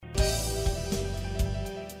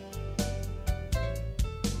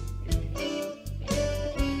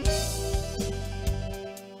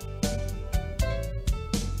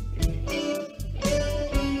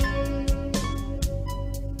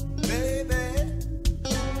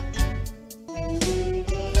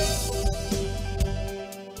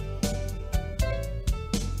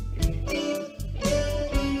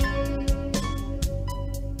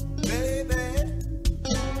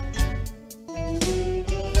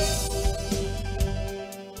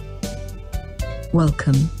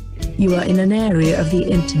Welcome. You are in an area of the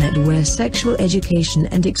internet where sexual education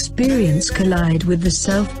and experience collide with the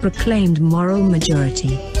self-proclaimed moral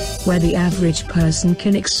majority, where the average person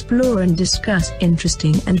can explore and discuss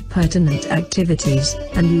interesting and pertinent activities,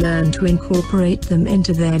 and learn to incorporate them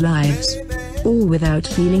into their lives, all without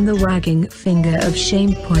feeling the wagging finger of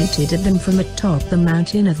shame pointed at them from atop the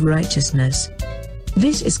mountain of righteousness.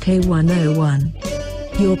 This is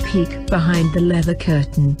K101. Your peek behind the leather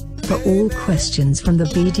curtain, for all questions from the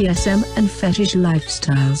BDSM and fetish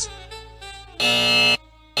lifestyles.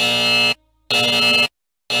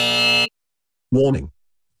 Warning.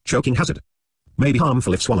 Choking hazard. May be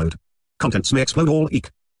harmful if swallowed. Contents may explode or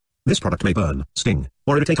leak. This product may burn, sting,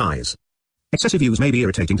 or irritate eyes. Excessive use may be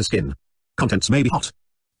irritating to skin. Contents may be hot.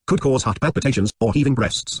 Could cause heart palpitations or heaving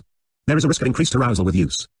breasts. There is a risk of increased arousal with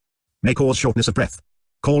use. May cause shortness of breath.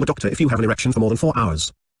 Call a doctor if you have an erection for more than 4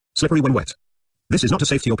 hours. Slippery when wet. This is not a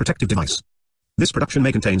safety or protective device. This production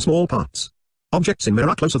may contain small parts. Objects in mirror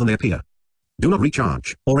are closer than they appear. Do not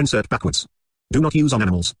recharge or insert backwards. Do not use on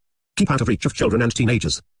animals. Keep out of reach of children and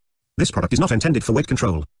teenagers. This product is not intended for weight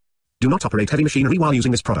control. Do not operate heavy machinery while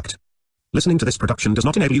using this product. Listening to this production does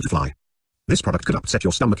not enable you to fly. This product could upset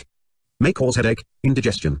your stomach. May cause headache,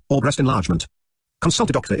 indigestion, or breast enlargement. Consult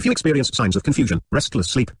a doctor if you experience signs of confusion, restless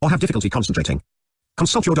sleep, or have difficulty concentrating.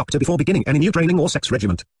 Consult your doctor before beginning any new training or sex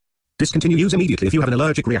regimen. Discontinue use immediately if you have an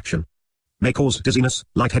allergic reaction. May cause dizziness,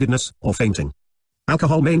 lightheadedness, or fainting.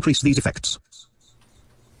 Alcohol may increase these effects.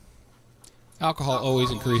 Alcohol always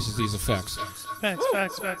increases these effects. Facts.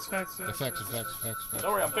 Effects.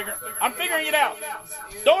 Don't worry, I'm figuring it out.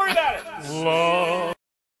 Don't worry about it. Love.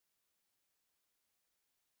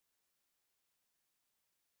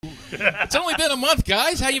 It's only been a month,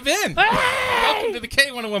 guys. How you been? Welcome to the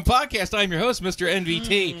K101 podcast. I'm your host, Mr.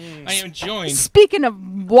 NVT. I am joined. Speaking of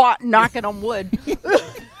what, knocking on wood.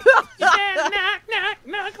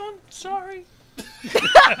 Knock on. Sorry.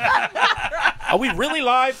 Are we really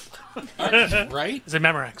live? Right? Is it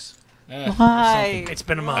Memorex? Live. It's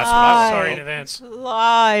been a month. Live. Sorry in advance.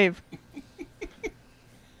 Live.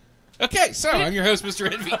 Okay, so I'm your host, Mr.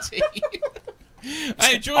 NVT.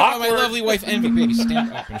 I am joined by my lovely wife, Envy. Baby,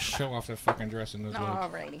 stand up and show off that fucking dress in those legs.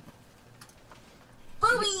 Alrighty.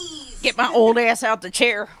 Boobies! Get my old ass out the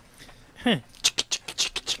chair.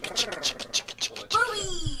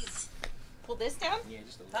 Boobies! Pull this down? Yeah,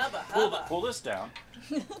 just a little Pull this down.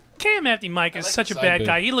 KMFD Mike is such a side bad boob.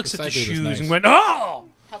 guy. He looks The at the side boob is shoes nice. and went, oh!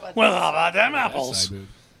 How Well, how about them apples? Side boob.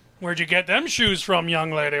 Where'd you get them shoes from,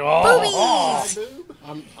 young lady? Oh!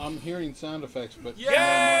 I'm hearing sound effects, but You like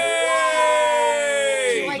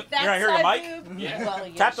that You're not hearing side Mike? boob? Yeah. Well,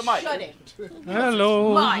 you Tap the mic. Shut it.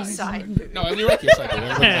 Hello. My side boob. No, I really like your side boob.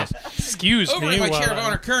 Everybody else. Excuse Over me. in my while chair of I-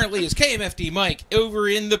 honor currently is KMFD Mike over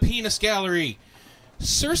in the Penis Gallery.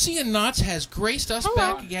 Cersei and Knots has graced us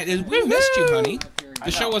back again. We missed you, honey.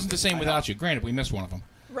 The show wasn't the same without you. Granted, we missed one of them.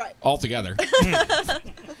 Right. Altogether.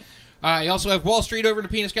 I also have Wall Street over in the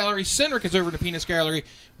Penis Gallery. Cynric is over in the Penis Gallery.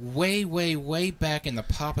 Way back in the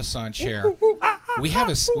Papa-san chair. We have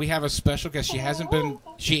a special guest. She hasn't been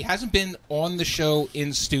on the show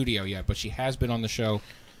in studio yet, but she has been on the show.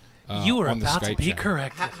 You were on the about to Skype be show.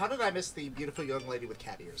 correct. How did I miss the beautiful young lady with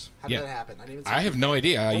cat ears? How did Yeah. that happen? I didn't even see I have no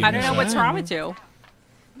idea. How you I don't missed know that. what's wrong with you.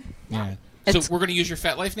 Yeah. So we're going to use your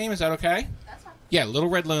FetLife name. Is that okay? That's fine. Yeah, Little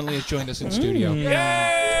Red Lonely has joined us in studio.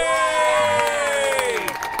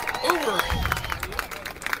 Over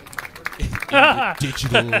in the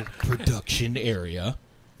digital production area,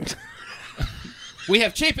 we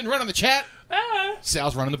have Chapin running the chat.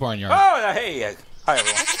 Sal's running the barnyard. Oh, hey. Hi,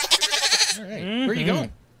 everyone. All right. Where are you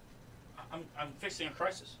going? I'm fixing a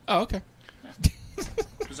crisis. Oh, okay.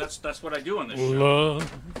 Because that's what I do on this show.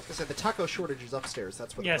 Love. I said the taco shortage is upstairs.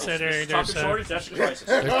 That's what. Yes, it there's Taco shortage, that's a crisis.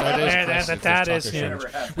 that is,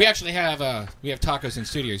 yeah. We actually have tacos in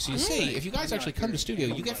studio. So you see, if you guys actually come to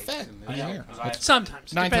studio, you get fed. I know, Here. 'cause I-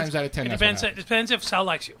 Sometimes. 9 Depends- times out of 10. It that's what depends. It happens. depends if Sal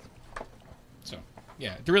likes you. So,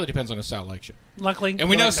 yeah, it really depends on if Sal likes you. Luckily. And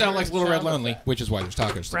we know Sal likes Little Red Lonely, which is why there's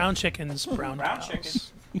tacos. today. Brown chickens, brown Brown cows. chicken.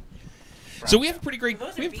 So we have a pretty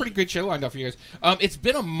great show lined up for you guys. It's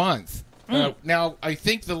been a month. Now, I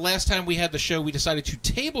think the last time we had the show, we decided to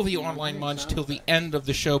table the online munch till the end of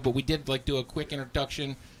the show, but we did do a quick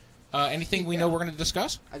introduction. Anything we know we're going to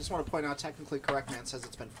discuss? I just want to point out, technically correct man says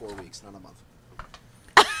it's been 4 weeks, not a month.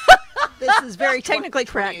 This is very technically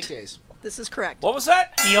 28 correct. days. This is correct. What was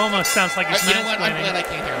that? He almost sounds like he's You know what? I'm glad I mansplaining.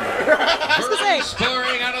 can't hear him. was gonna say.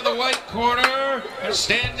 Scoring out of the white corner,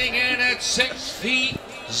 standing in at 6 feet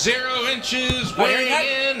 0 inches, weighing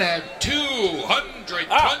in at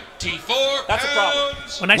 224 That's a problem.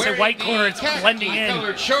 pounds. When I say wearing white corner, it's the blending in.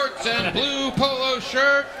 khaki-colored shorts and blue polo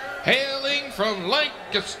shirt. Hailing from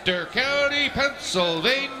Lancaster County,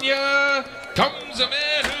 Pennsylvania, comes a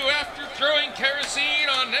man who, after throwing kerosene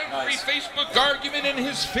on every Facebook argument in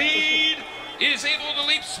his feed, is able to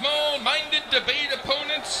leap small-minded debate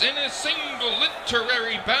opponents in a single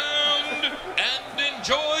literary bound, and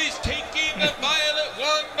enjoys taking a violet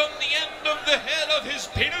wand on the end of the head of his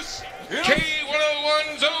penis.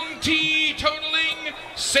 K101's own teetotaling,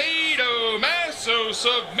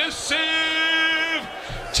 sadomaso-submissive,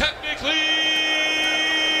 technically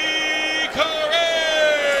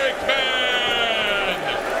correct man.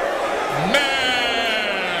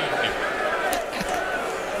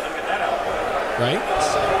 Right?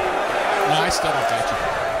 No, I still don't got you.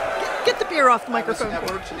 Get the beer off the I was microphone. at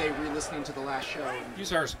work today re-listening to the last show. Use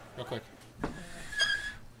hers, real quick.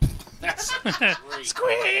 That's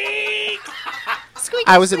Squeak!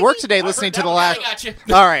 I was at work today listening to the last. I got you.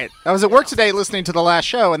 All right, I was at work today listening to the last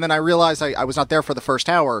show, and then I realized I was not there for the first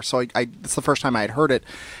hour, so it's the first time I had heard it,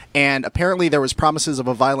 and apparently there was promises of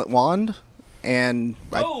a violet wand, and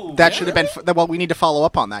that should have been. Well, we need to follow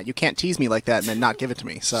up on that. You can't tease me like that and then not give it to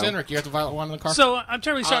me. So Cedric, you have the violet wand in the car? So I'm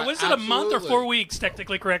terribly sorry. Was it a month or absolutely. 4 weeks?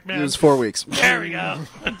 Technically correct, man. it was 4 weeks. There we go.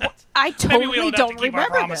 I Maybe we totally don't have to don't keep our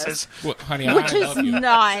remember promises. this. Well, honey, I Which is love you.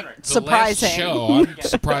 not The surprising. last show, I'm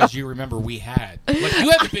surprised you remember we had. Like, you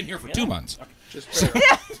haven't been here for 2 months. Just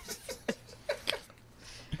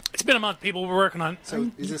It's been a month. People were working on.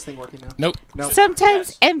 So is this thing working now? Nope. No.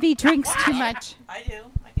 Sometimes envy drinks too much. I do.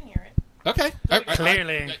 I can hear it. Okay.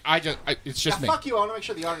 Clearly. It's just me. Fuck you! I want to make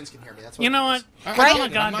sure the audience can hear me. That's what You know it what? is. I Oh my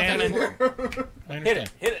get God I'm not damn that it! important. I Hit understand. it.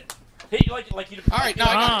 Hit it. Hit you like you. All right, no,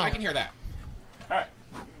 I got it. Oh. I can hear that. All right.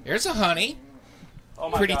 There's a honey. Oh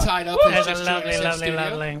my Pretty God. tied up. That's Just a joined lovely, us in lovely, studio.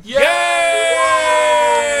 lovely.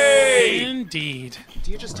 Yay! Indeed.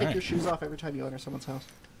 Do you just take Right. your shoes off every time you enter someone's house?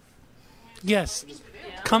 Yes.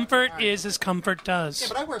 Comfort is as comfort Yeah, does.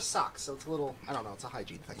 but I wear socks, so it's a little. I don't know. It's a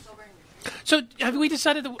hygiene thing. So have we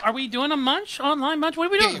decided? Are we doing a munch? Online munch? What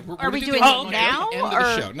are we Yeah, doing? we're Are gonna we do doing the it end now, At the end of or-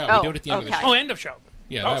 the show. No, oh, we do it at the end of the okay. show. Oh, end of show.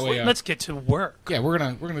 Yeah, that way. Let's get to work. Yeah, we're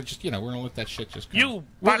gonna just we're gonna let that shit just go. You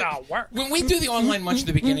better work. When we do the online munch at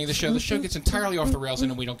the beginning of the show gets entirely off the rails,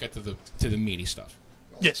 and then we don't get to the meaty stuff.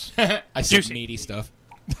 Yes. I said Juicy. meaty stuff.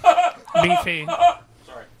 Beefy.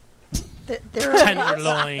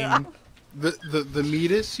 Tenderloin. the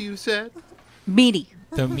meatus you said. Meaty.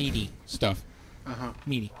 The meaty stuff.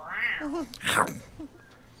 Meaty.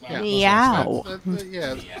 Meow.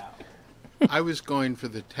 Yeah. I was going for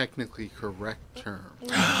the technically correct term.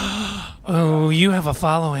 Oh, you have a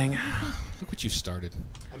following. Look what you started.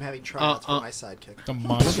 I'm having tryouts for my sidekick. The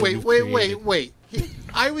monster. you've Wait. created.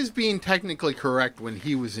 I was being technically correct when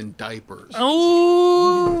he was in diapers.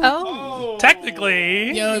 Oh.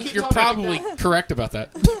 Technically. Yeah, you're probably correct about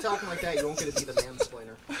that. Keep talking like that, you won't get to be the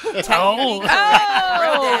mansplainer. Oh.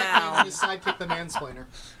 Oh! You sidekick the mansplainer.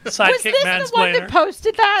 Was Sidekick this the one that mansplainer.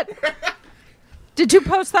 posted that? Did you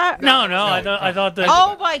post that? No, I thought that.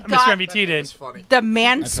 Oh my Mr. God! MVT did. It's funny. The I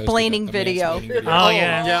posted mansplaining the video. mansplaining video. Oh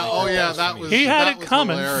yeah. Yeah, that was. He had that it was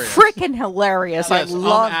coming. Hilarious. Freaking hilarious. Yes, I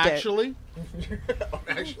loved it. actually,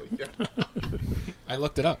 I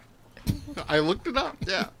looked it up. I looked it up.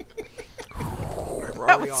 Yeah.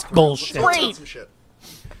 That was Bullshit. Great. Some shit.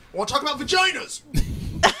 Want to talk about vaginas?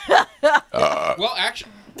 Well,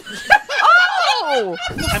 actually, Oh!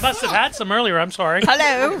 I must have had some earlier. I'm sorry.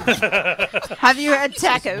 Hello. Have you had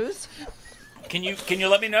tacos? Can you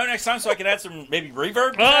let me know next time so I can add some maybe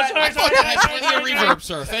reverb? to Oh, that? sorry, I thought that had plenty of reverb,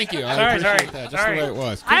 sir. Thank you. I Sorry, appreciate sorry. that. Just Sorry. the way it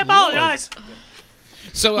was. I Good Lord. apologize.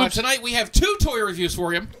 So tonight we have 2 toy reviews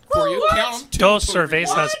for you. Count 'em. 2 Dos toy reviews.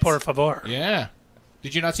 cervezas, por favor. Yeah.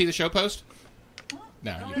 Did you not see the show post?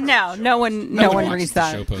 No. You No one Nobody reads watches the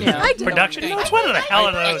that. show post. Yeah. I Production notes? What the hell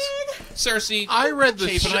are those? Cersei. I read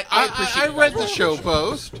the. Chapin, I appreciate read that. the show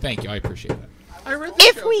post. Thank you. I appreciate that. I read the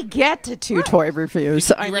If show. we get to 2 toy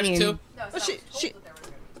reviews, I You read it mean, too?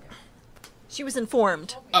 She was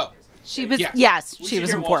informed. Oh. she was. Yeah. Yes, We she should was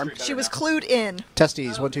hear Wall informed. Street She better was now. clued in.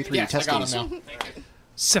 Testes. 1, 2, 3. Yes, I got testes. him now.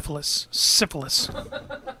 Syphilis.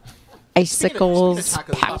 Icicles,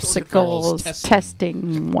 Speaking of tacos, popsicles, testing.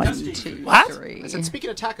 testing. 1, 2, What? 3. I said, speaking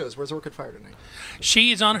of tacos, where's Orchid Fire tonight?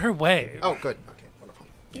 She is on her way. Oh, good. Okay, wonderful.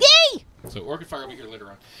 Yay! So Orchid Fire will be here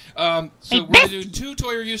later on. So we're going to do 2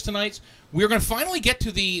 toy reviews tonight. We're going to finally get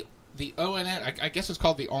to the ONN. I guess it's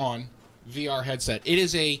called the ON VR headset. It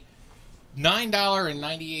is a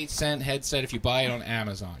 $9.98 headset if you buy it on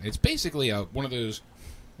Amazon. It's basically one of those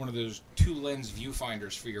 2-lens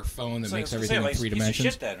viewfinders for your phone that So I makes was gonna everything say, in 3 like, it's a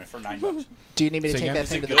piece of dimensions. shit then for $9. Do you need me to Say take again? that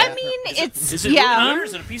thing to the I bathroom? mean, it's Is it yeah. really good or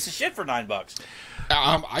is it a piece of shit for $9?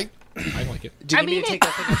 I like it. Do you I need me mean, to take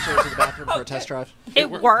that thing upstairs to the bathroom for a test drive? It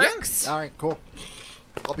works. All right, cool.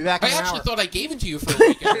 I'll be back I in an actually hour. thought I gave it to you for a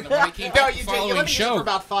weekend, and when I came No, back you the did. You following let me use it show. for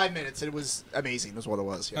about 5 minutes, and it was amazing. Is what it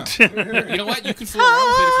was. Yeah. You know what? You can fool around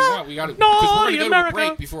with it if you want. We got to because we're going to go to a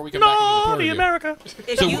break before we come back into the tour review. America.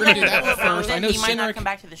 If So you we're going to do let that me one first. know, I know he might not Cynric come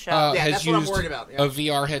back to the show. Yeah, has that's what I'm used worried about, yeah. a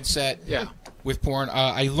VR headset Yeah. with porn.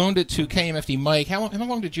 I loaned it to KMFD Mike. How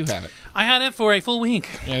long did you have it? I had it for a full week.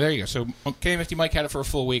 Yeah, there you go. So KMFD Mike had it for a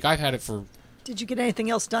full week. I've had it for... Did you get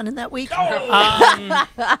anything else done in that week?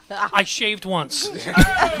 I shaved once. Wait.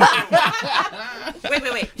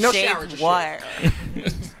 No Shaved shower, just what?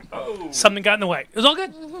 Something got in the way. It was all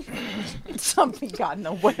good. Something got in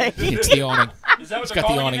the way. It's the awning. Is that what It's they're got the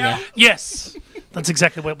calling it awning now? there. Yes, that's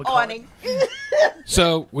exactly what we call Awning.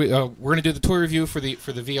 So we're going to do the toy review for the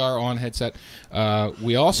VR on headset.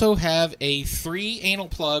 We also have a 3 anal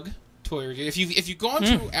plug toy review. If you go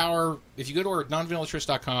to our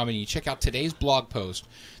nonvanillatrist.com and you check out today's blog post,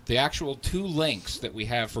 the actual 2 links that we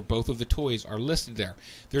have for both of the toys are listed there.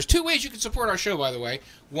 There's 2 ways you can support our show, by the way.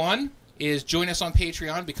 One is join us on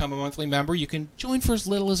Patreon, become a monthly member. You can join for as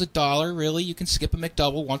little as $1. Really, you can skip a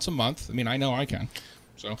McDouble once a month. I mean, I know I can.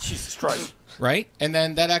 So Jesus Christ. right? And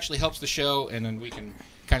then that actually helps the show, and then we can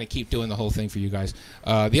kind of keep doing the whole thing for you guys.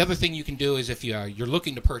 The other thing you can do is if you're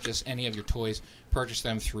looking to purchase any of your toys, purchase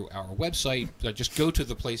them through our website. Just go to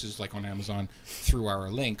the places like on Amazon through our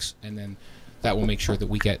links, and then that will make sure that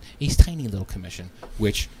we get a tiny little commission,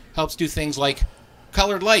 which helps do things like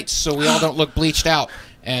colored lights so we all don't look bleached out,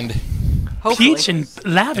 and Peach and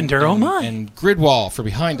lavender. Oh my! and grid wall for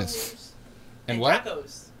behind us. And what?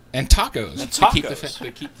 Tacos. And tacos. To keep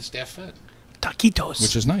tacos. keep the staff fed. Taquitos.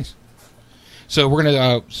 Which is nice. So we're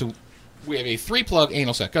gonna. So we have a 3-plug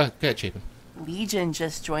anal set. Go ahead, Chapin. Legion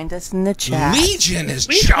just joined us in the chat. Legion has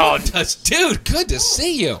joined us, dude. Good to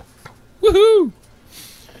see you. Woohoo!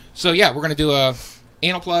 So yeah, we're gonna do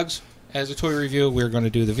anal plugs as a toy review. We're gonna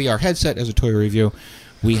do the VR headset as a toy review.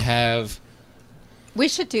 We have We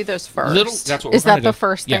should do those first. That's what Is we're that gonna the do.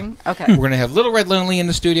 first Yeah. thing? Okay. We're going to have Little Red Lonely in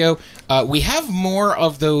the studio. We have more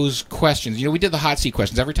of those questions. You know, we did the hot seat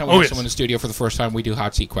questions. Every time we have someone in the studio for the first time, we do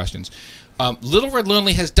hot seat questions. Little Red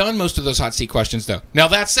Lonely has done most of those hot seat questions, though. Now,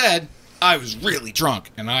 that said, I was really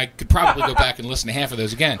drunk, and I could probably go back and listen to half of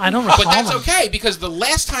those again. I don't recall But that's them. okay, because the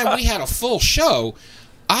last time we had a full show,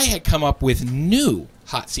 I had come up with new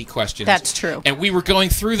hot seat questions. That's true. And we were going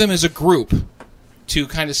through them as a group to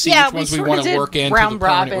kind of see Yeah, which we ones we sorta want to did work into round the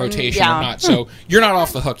permanent robin, rotation yeah. or not. So you're not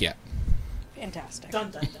off the hook yet. Fantastic.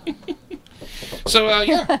 Dun, dun, dun. So,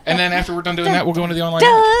 yeah. And then after we're done doing that, we'll go into the online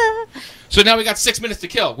merch. So now we got 6 minutes to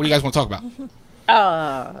kill. What do you guys want to talk about?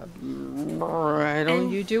 Why don't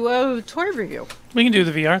you do a toy review? We can do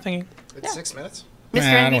the VR thingy. It's 6 minutes. Mr.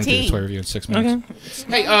 I don't want to do MBT, the toy review in 6 minutes.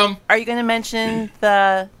 Hey, are you going to mention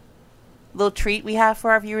the little treat we have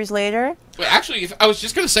for our viewers later? well, actually, I was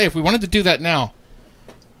just going to say, if we wanted to do that now,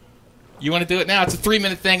 you want to do it now? It's a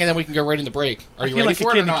 3-minute thing, and then we can go right in the break. Are you I feel ready like the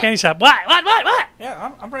for kid it or in the not? candy shop. What?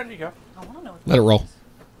 Yeah, I'm ready to go. Let it roll. All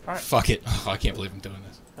right. Fuck it. Oh, I can't believe I'm doing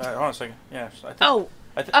this. All right, hold on a second. Yeah, I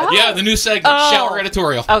think, Oh, Yeah, the new segment, Oh. Shower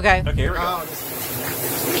Editorial. okay. Okay, here we go.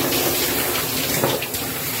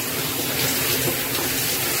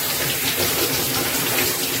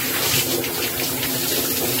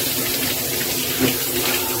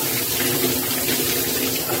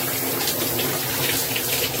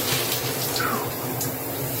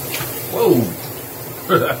 Whoa!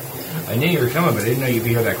 I knew you were coming, but I didn't know you'd be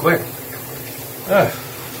here that quick.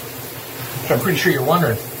 So I'm pretty sure you're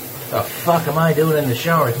wondering, the fuck am I doing in the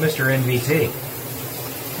shower with Mr. NVT?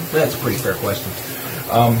 That's a pretty fair question.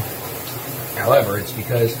 However, it's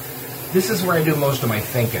because this is where I do most of my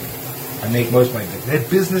thinking. I make most of my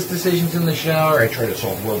business decisions in the shower. I try to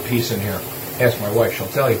solve world peace in here. Ask my wife, she'll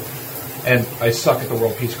tell you. And I suck at the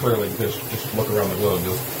world peace clearly because just look around the globe,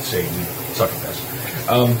 you'll see we suck at this.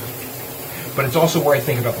 But it's also where I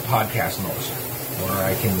think about the podcast most, where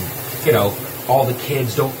I can, all the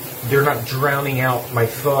kids they're not drowning out my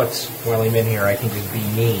thoughts while I'm in here. I can just be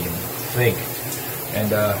me and think. And,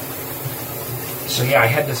 so yeah, I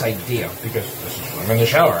had this idea because this is when I'm in the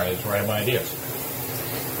shower. I just write my ideas.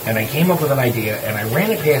 And I came up with an idea, and I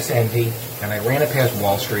ran it past Envy, and I ran it past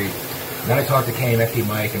Wall Street, and then I talked to KMFD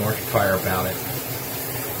Mike and Orchid Fire about it.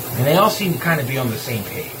 And they all seem to kind of be on the same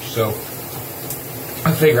page. So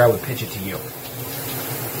I figure I would pitch it to you.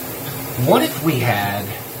 What if we had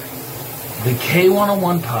the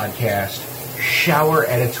K101 podcast shower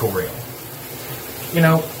editorial?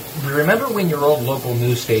 Remember when your old local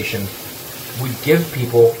news station would give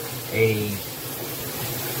people a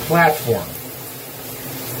platform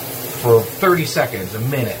for 30 seconds, a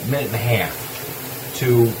minute and a half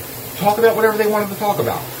to talk about whatever they wanted to talk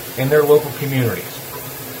about in their local communities?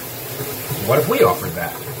 What if we offered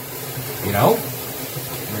that? You know?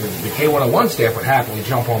 The K101 staff would happily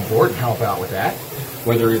jump on board and help out with that.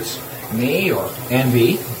 Whether it's me or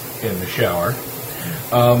Envy in the shower.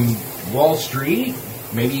 Wall Street,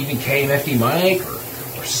 maybe even KMFD Mike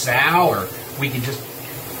or Sal, or we could just...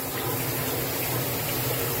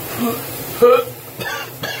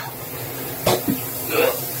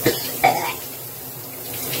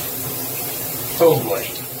 Oh boy.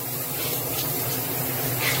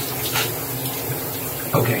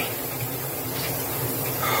 Okay.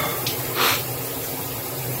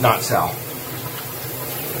 Not Sal.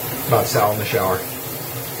 Not Sal in the shower.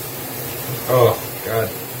 Oh, God.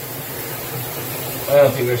 I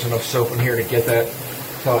don't think there's enough soap in here to get that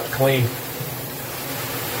pot clean.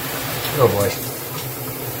 Oh, boy.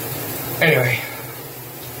 Anyway.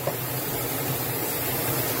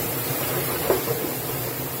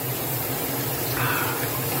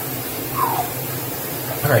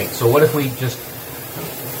 All right, so what if we just...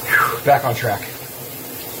 Back on track.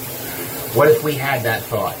 What if we had that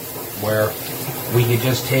thought where we could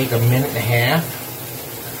just take a minute and a half,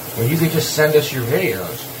 where you could just send us your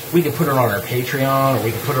videos. We could put it on our Patreon, or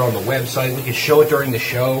we could put it on the website. We could show it during the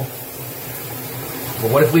show. But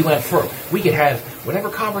what if we went further? We could have whatever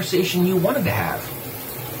conversation you wanted to have.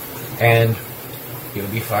 And it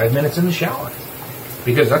would be 5 minutes in the shower.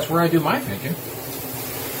 Because that's where I do my thinking.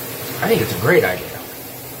 I think it's a great idea.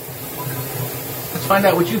 Let's find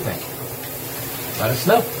out what you think. Let us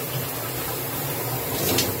know.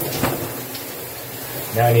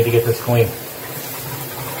 Now I need to get this clean.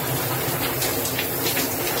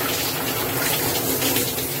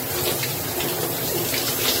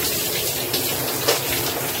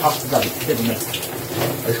 Oh, God, it's hitting me.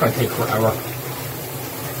 It's going to take forever.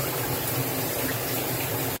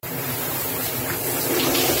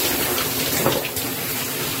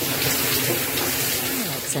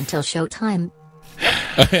 Until showtime.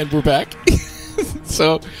 And we're back.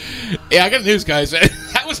 So, yeah, I got news, guys.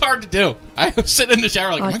 That was hard to do. I was sitting in the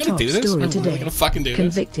shower like, am I going to do this? Am I going to fucking do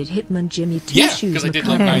Convicted hitman Jimmy Yeah, Two-Shoes 'cause I did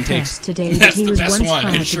like 9 takes. today That's that he the was best once one,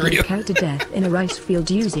 I found assure to be you. cut to death in a rice field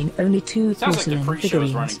using only 2 Sounds like the porcelain pre-show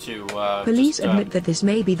is running figurines. too. Police admit that this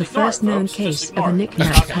may be the first known case of a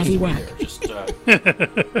knick-knack paddywhack.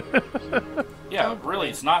 Yeah, really,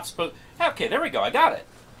 it's not supposed... Okay, there we go. I got it.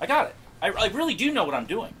 I really do know what I'm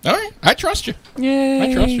doing. All right, I trust you. Yay.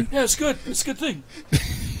 I trust you. Yeah, it's good. It's a good thing.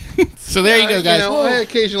 So there you go, guys. I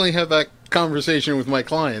occasionally have that conversation with my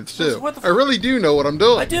clients, too. I really do know what I'm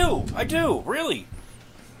doing. I do, really.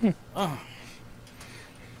 Oh.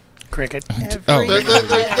 Cricket. The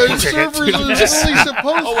servers are really supposed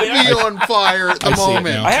to be on fire at the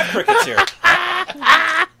moment. I have crickets here.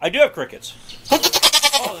 I do have crickets.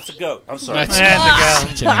 Oh, that's a goat. I'm sorry. That's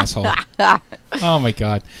such an asshole. Oh my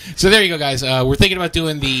God. So there you go, guys. We're thinking about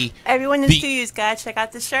doing the Everyone in the studios, guys, check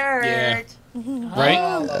out the shirt. Yeah.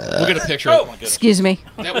 Right? We'll get a picture. Oh, my goodness. Excuse me.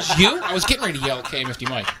 That was you? I was getting ready to yell at KMFD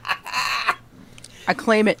Mike. I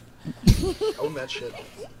claim it. Own that shit.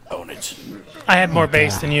 Own it. I had more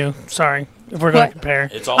bass than you. Sorry, if we're going to compare.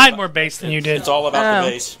 It's all I had about- more bass than you did. It's all about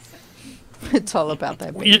the bass. It's all about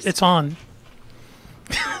that bass. It's on.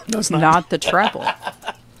 No, it's not. Not the treble.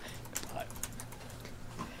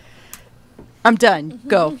 I'm done.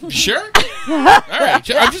 Go. Sure? All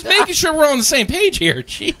right. I'm just making sure we're on the same page here.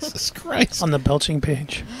 Jesus Christ. On the belching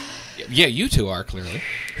page. Yeah, you two are, clearly.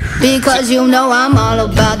 Because you know I'm all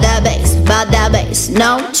about that bass,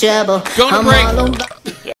 no trouble. Going to I'm break. all about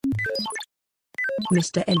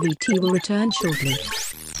Mr. NVT will return shortly.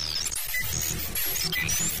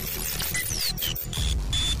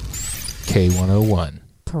 K101.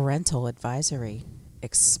 Parental advisory.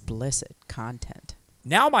 Explicit content.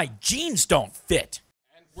 Now my jeans don't fit.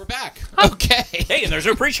 We're back. Okay. Hey, and there's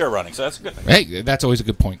no pre-show running, so that's a good thing. Hey, that's always a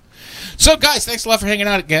good point. So, guys, thanks a lot for hanging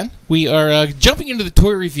out again. We are jumping into the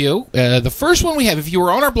toy review. The first one we have, if you were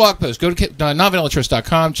on our blog post, go to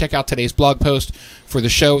nonvanillatrust.com, check out today's blog post for the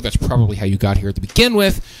show. That's probably how you got here to begin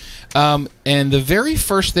with. And the very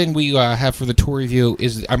first thing we have for the toy review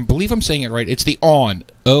is, I believe I'm saying it right, it's the ONN,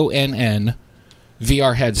 O-N-N,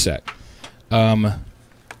 VR headset.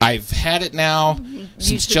 I've had it now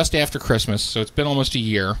since just after Christmas, so it's been almost a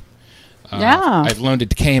year. Yeah. I've loaned it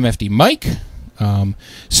to KMFD Mike.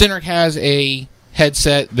 Cineric has a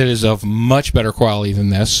headset that is of much better quality than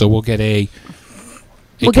this, so we'll get a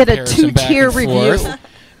two-tier back and review. forth.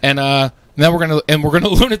 And now we're gonna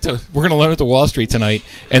loan it to Wall Street tonight,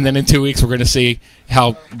 and then in 2 weeks we're gonna see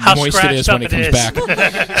how moist it is when it comes back.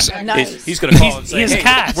 Nice. He's going to call and say, He's hey,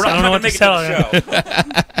 cast. we're I don't know not what going to to make it to tell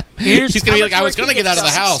the show. He's gonna be like, I was gonna get out of the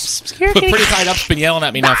house, but Pretty Tied Up's been yelling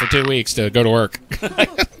at me now for 2 weeks to go to work.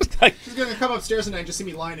 He's going to come upstairs and just see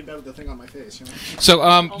me lying in bed with the thing on my face. You know?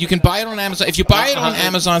 So you can buy it on Amazon. If you buy it on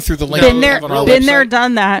Amazon through the link, Been we there, have on our been website. there,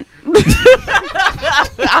 done that.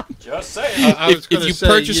 Just saying. I was going if to you say,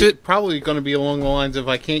 purchase you're it, probably going to be along the lines of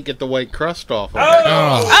I can't get the white crust off.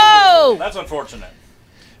 Oh! That's unfortunate.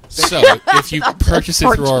 So, if you purchase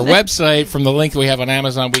it through our website from the link that we have on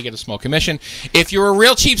Amazon, we get a small commission. If you're a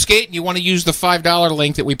real cheapskate and you want to use the $5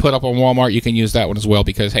 link that we put up on Walmart, you can use that one as well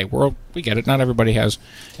because, hey, we get it. Not everybody has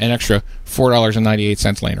an extra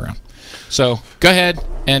 $4.98 laying around. So, go ahead.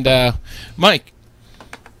 And, Mike,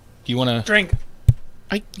 do you want to... Drink.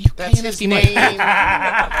 That's his name.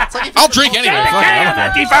 I'll drink anyway. Fuck it,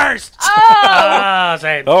 I don't care. First. Oh,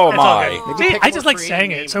 Oh my. See, I just like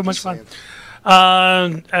saying it. It's so much fun. Hi.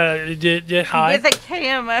 With a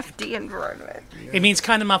KMFD environment. It means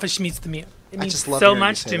kind of much means to me. It means just love so hearing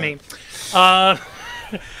much you to say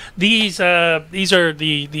me. These are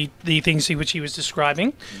the things which he was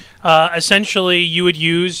describing. Essentially, you would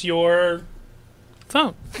use your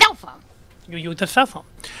phone. Cell phone. You use the cell phone.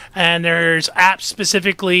 And there's apps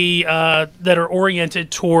specifically that are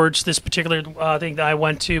oriented towards this particular thing that I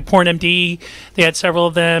went to. PornMD, they had several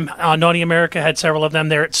of them. Naughty America had several of them.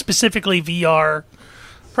 They're specifically VR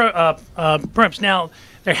programs. Now,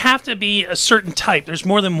 there have to be a certain type. There's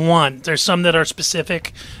more than one. There's some that are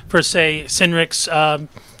specific for, say, Sinric's or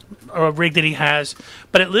a rig that he has.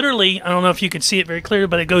 But it literally, I don't know if you can see it very clearly,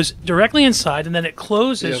 but it goes directly inside and then it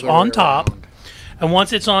closes on top. And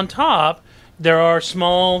once it's on top, there are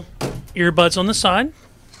small earbuds on the side.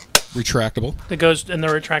 Retractable. That goes, and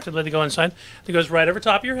they're retractable. They go inside. That goes right over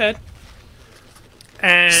top of your head.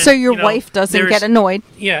 And So your wife doesn't get annoyed.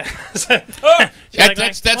 Yeah. That's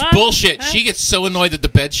What? bullshit. She gets so annoyed that the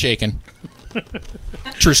bed's shaking.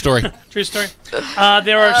 True story. True story.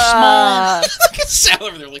 There are small. Look at Sal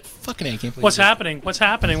over there, like fucking. I can't believe What's this. happening? What's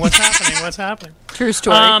happening? What's happening? What's happening? True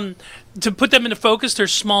story. To put them into focus,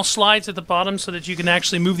 there's small slides at the bottom so that you can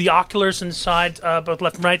actually move the oculars inside, both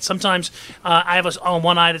left and right. Sometimes I have on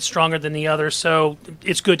one eye that's stronger than the other, so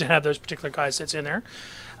it's good to have those particular guys that's in there.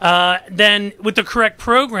 Then with the correct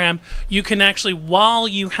program, you can actually, while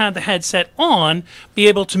you have the headset on, be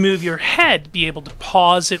able to move your head, be able to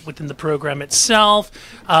pause it within the program itself.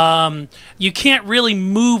 You can't really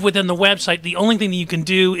move within the website. The only thing that you can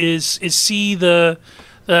do is see the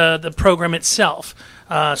program itself.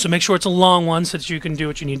 So make sure it's a long one so that you can do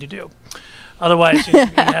what you need to do. Otherwise, you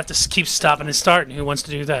have to keep stopping and starting. Who wants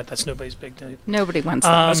to do that? That's nobody's big thing. Nobody wants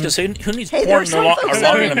I that. was going to say, who needs Hey, porn there's some folks longer that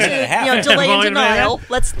than are a minute and a half? delay Longer and than a minute and a denial.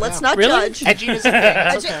 Let's not Really? judge. Edging is a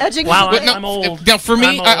thing. Edging Wow, is a thing. I'm old. Now, for me,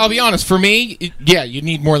 I'm old. I'll be honest. For me, yeah, you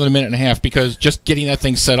need more than a minute and a half because just getting that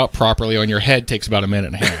thing set up properly on your head takes about a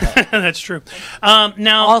minute and a half. That's true.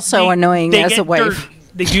 Now, Also annoying as get a wife. dirty.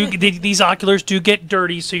 They do. These oculars do get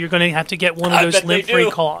dirty, so you're going to have to get one of I those bet they lint-free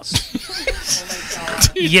do. claws.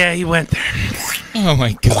 Yeah, he went there. Oh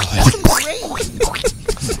my god!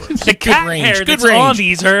 The cat range, hair good that's range. on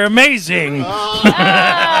these are amazing.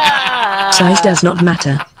 Size does not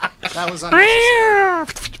matter. That was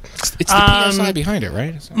unnecessary. It's the PSI behind it,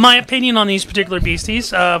 right? My opinion on these particular beasties,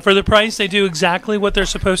 for the price, they do exactly what they're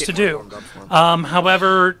supposed to do.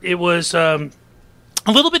 However, it was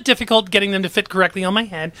a little bit difficult getting them to fit correctly on my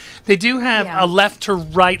head. They do have a left to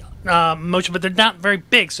right motion, but they're not very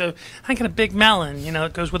big. So I got a big melon,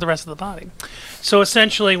 it goes with the rest of the body. So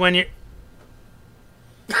essentially, when you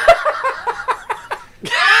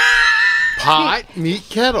Pot, meat,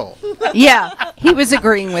 kettle. Yeah, he was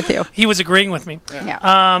agreeing with you. He was agreeing with me.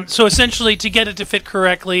 Yeah. So essentially, to get it to fit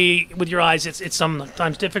correctly with your eyes, it's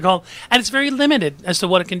sometimes difficult, and it's very limited as to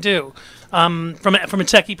what it can do. From a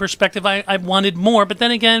techie perspective, I wanted more, but then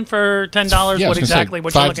again, for $10, what exactly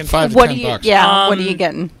what you're looking for? What are you? Yeah. What are you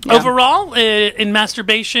getting? Yeah. Overall, in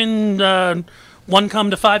masturbation, 1 cum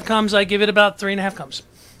to 5 cums, I give it about 3.5 cums.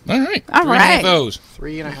 All right. All 3.5 right. those.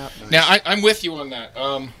 3.5. Nice. Now I'm with you on that.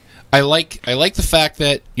 I like the fact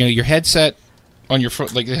that your headset on your phone,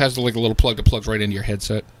 like it has like a little plug that plugs right into your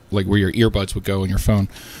headset, like where your earbuds would go on your phone.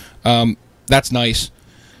 That's nice.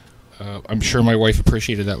 I'm sure my wife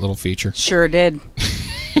appreciated that little feature. Sure did.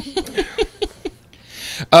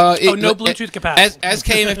 No Bluetooth capacity. As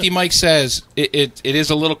KMFD Mike says, it is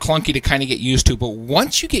a little clunky to kind of get used to, but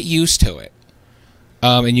once you get used to it,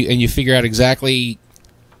 and you figure out exactly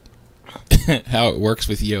how it works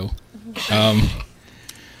with you. I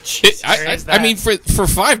mean, for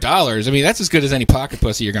 $5, I mean that's as good as any pocket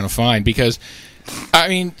pussy you're going to find. Because, I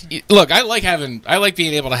mean, look, I like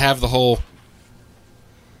being able to have the whole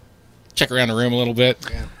check around the room a little bit,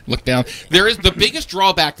 look down. There is the biggest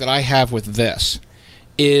drawback that I have with this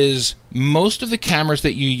is most of the cameras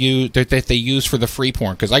that you use that they use for the free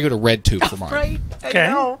porn, because I go to RedTube for mine. Right. Okay.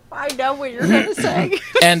 I know what you're going to say.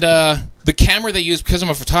 And the camera they use, because I'm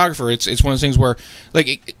a photographer, it's one of those things where,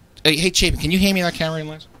 like, hey Chapin, can you hand me that camera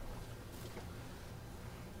lens?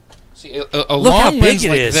 See, a Look how long big lens it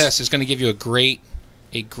like is. this is going to give you a great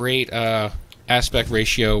aspect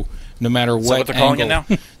ratio, no matter Is that what what they're calling it angle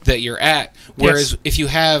now? that you're at. Whereas Yes. if you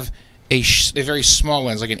have a very small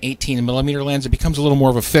lens, like an 18mm lens, it becomes a little more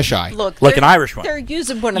of a fisheye. Look, Like they're- an Irish one. They're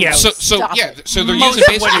using one of Yeah. those. So Stop yeah, it. so they're Most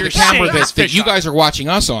using of what basically you're the camera saying is that you fisheye. guys are watching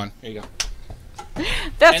us on. There you go.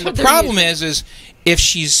 That's And what the they're problem using. is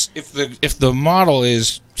if the model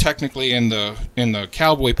is technically in the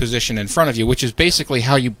cowboy position in front of you, which is basically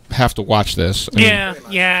how you have to watch this. I mean,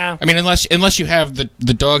 Yeah. I mean, unless you have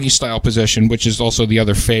the doggy style position, which is also the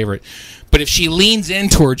other favorite. But if she leans in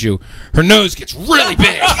towards you, her nose gets really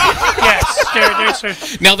big. Yes.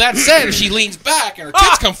 There's Now that said, if she leans back and her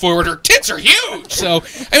tits come forward, her tits are huge. So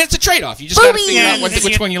I mean, it's a trade-off. You just got to figure out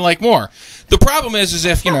which one you like more. The problem is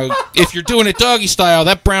if if you're doing it doggy style,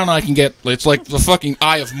 that brown eye can it's like the fucking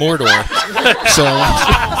eye of Mordor. So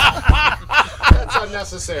That's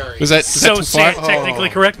unnecessary. was that so too far? technically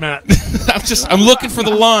correct, Matt. I'm looking for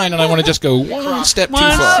the line, and I want to just go one step too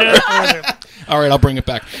far. step further. All right, I'll bring it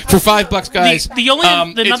back for $5, guys. The only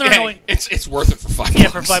another annoying. It's worth it for $5. Yeah,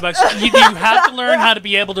 for $5. You have to learn how to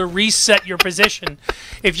be able to reset your position.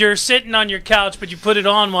 If you're sitting on your couch, but you put it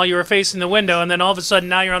on while you were facing the window, and then all of a sudden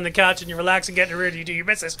now you're on the couch and you're relaxing, getting ready to do your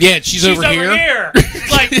business. Yeah, she's over here.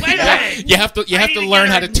 Like, wait a minute. You have to learn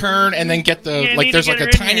how to turn and then get Yeah, there's like a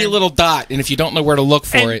tiny little dot, and if you don't know where to look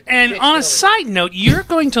for it. And on a side note, you're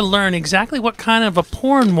going to learn exactly what kind of a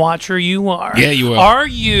porn watcher you are. Yeah, you will. Are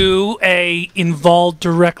you involved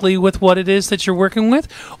directly with what it is that you're working with,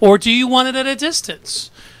 or do you want it at a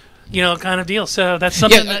distance? Kind of deal. So that's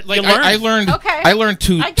something that like you learn. I learned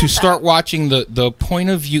to start watching the point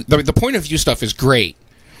of view. The point of view stuff is great,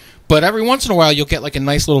 but every once in a while you'll get like a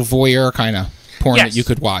nice little voyeur kind of porn that you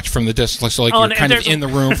could watch from the distance. So like you're kind of in the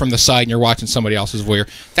room from the side and you're watching somebody else's voyeur.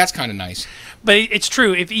 That's kind of nice. But it's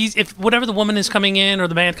true. If whatever the woman is coming in or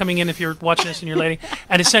the man coming in, if you're watching this and you're lady,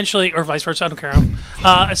 and essentially, or vice versa, I don't care.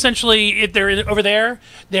 Essentially, if they're over there,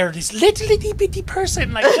 they're this little itty bitty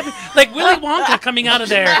person, like Willy Wonka coming out of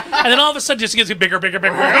there, and then all of a sudden just gets bigger. Oh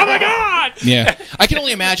my god! Yeah, I can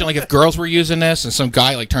only imagine like if girls were using this and some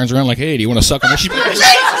guy like turns around like, "Hey, do you want to suck on this?" She'd be like,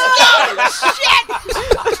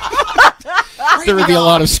 there would be a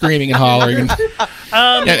lot of screaming and hollering. And,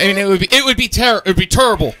 I mean, it would be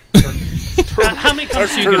terrible. How many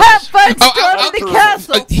comes do you give this?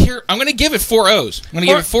 Here, I'm going to give it 4 O's. I'm going to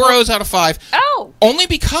give it 4 O's out of 5. Oh. Only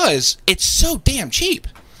because it's so damn cheap.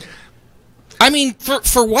 I mean,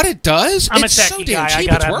 for what it does, I'm it's a so techie damn guy.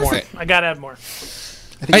 cheap. I gotta It's have worth more. it. I gotta have more.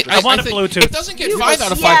 I want a think Bluetooth. It doesn't get 5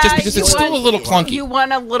 out of 5 just because it's still a little clunky. You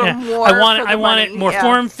want a little more. I want it more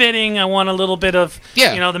form fitting. I want a little bit of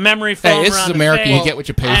the memory foam. Hey, this around is America. the face. You get what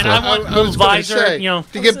you pay And for. I want a I little was going to visor. say, to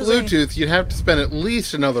get This is Bluetooth, you'd have to spend at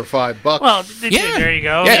least another $5. Well, there you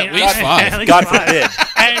go. Yeah, I mean, at least 5. at least God 5. forbid.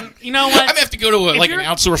 And you know what? I'm going to have to go to an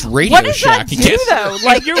outsourced radio What does shack. that do, though?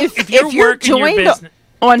 Like, if you're you're working your joined business.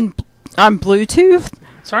 on Bluetooth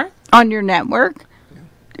Sorry? on your network,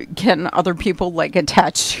 can other people like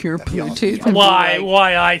attach to your Bluetooth? and be Why? like-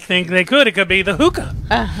 Why I think they could. It could be the hookah.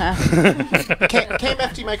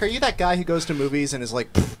 KMFT Mike, are you that guy who goes to movies and is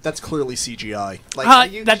like, "That's clearly CGI"? Like, are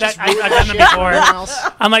you I've just done ruining that shit before. for everyone else?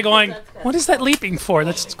 I'm like going, what is that leaping for?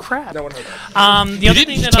 That's crap. No one heard that. The other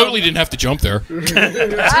thing You that totally didn't have to jump there.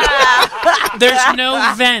 there's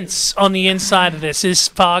no vents on the inside of this. This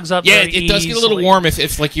fogs up. Yeah, very it does get a little easily. warm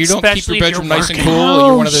if like you don't keep Especially your if bedroom you're nice and working. cool and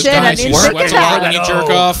you're one of those shit, I guys didn't who think sweats of a lot that. when you jerk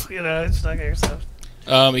off. It's not yourself. It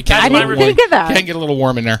can I get a didn't little think of that. Can get a little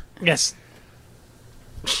warm in there. Yes.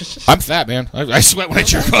 I'm fat, man. I sweat when I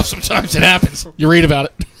jerk off sometimes. It happens. You read about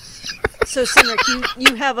it. So, Sinrick,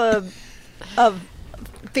 you have a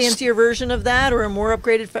fancier version of that, or a more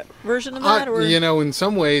upgraded version of that, or in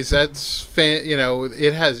some ways that's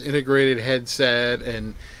it has integrated headset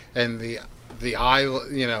and the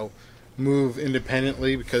eye move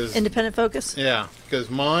independently because independent focus. Yeah,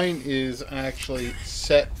 because mine is actually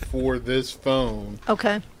set for this phone.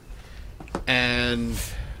 Okay. And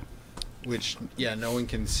which no one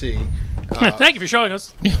can see. Thank you for showing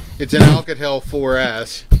us. It's an Alcatel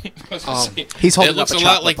 4S. He's holding It looks up a a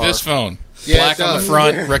lot like chocolate this bar. phone. Yeah, Black it on the does.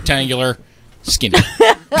 front, rectangular, skinny.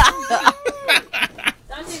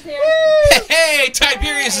 Hey,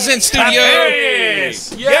 Tiberius is in studio.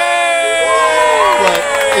 Tiberius! Yay! But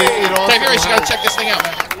it also Tiberius, you gotta check this thing out,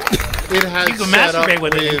 man. It has You can set up masturbate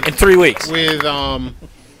with it in 3 weeks. with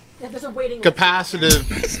there's a waiting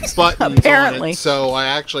capacitive buttons Apparently. on it, so I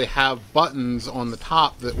actually have buttons on the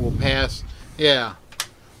top that will pass. Yeah.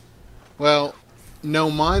 Well,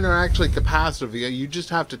 no, mine are actually capacitive. You just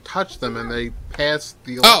have to touch them, and they pass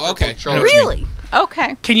the electrical charge. Really?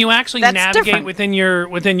 Okay. Can you actually That's navigate different.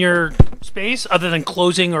 within your space other than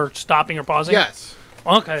closing or stopping or pausing? Yes.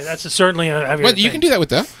 Okay, that's certainly a heavier Well, you thing. can do that with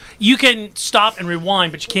that. You can stop and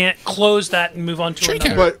rewind, but you can't close that and move on to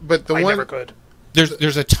another. But the I one never could.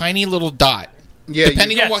 There's a tiny little dot. Yeah,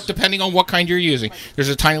 depending on what kind you're using, there's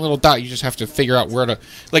a tiny little dot. You just have to figure out where to.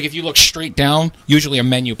 Like if you look straight down, usually a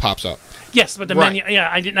menu pops up. Yes, but the Right. menu. Yeah,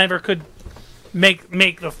 I never could make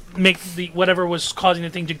the whatever was causing the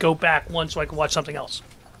thing to go back one, so I could watch something else.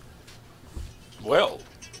 Well.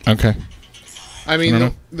 Okay. I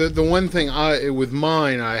mean, the one thing with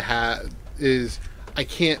mine I have is I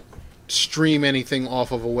can't stream anything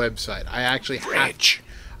off of a website. I actually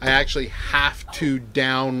have to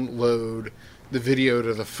download the video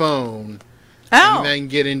to the phone and then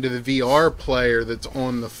get into the VR player that's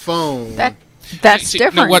on the phone. That's See,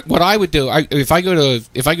 different. No, what I would do, if I go to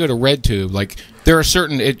RedTube, like there are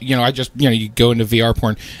certain, you go into VR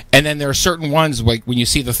porn, and then there are certain ones like when you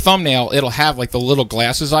see the thumbnail, it'll have like the little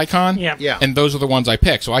glasses icon. Yeah. And those are the ones I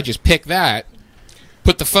pick. So I just pick that,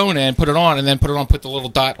 put the phone in, put it on, and then put the little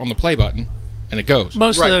dot on the play button, and it goes.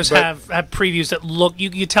 Most of those have previews that look.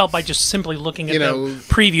 You tell by just simply looking at the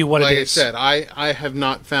preview what like it is. I said, I have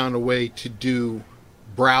not found a way to do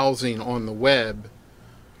browsing on the web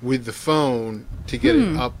with the phone to get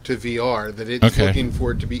it up to VR, that it's looking for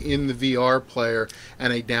it to be in the VR player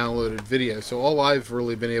and a downloaded video. So all I've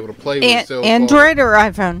really been able to play with so Android or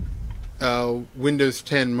iPhone? far, Windows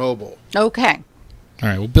 10 mobile. Okay. All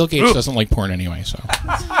right. Well, Bill Gates doesn't like porn anyway, so.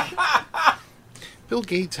 Bill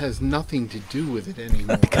Gates has nothing to do with it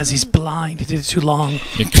anymore. Because he's blind. He did it too long.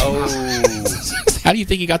 How do you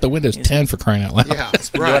think he got the Windows 10 for crying out loud? Yeah, He's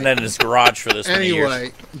been doing that in his garage for this many years.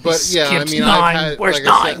 Anyway, but yeah, I mean, I've had, like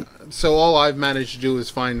I said, so all I've managed to do is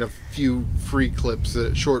find a few free clips,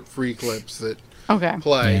 short free clips that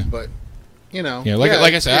play, Yeah. but you know, Yeah, like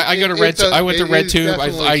I said, I go to RedTube. I went to RedTube.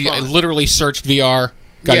 I literally searched VR.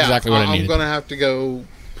 Got exactly what I needed. I'm gonna have to go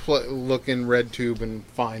look in RedTube and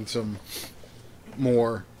find some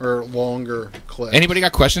more or longer clips. Anybody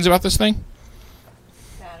got questions about this thing?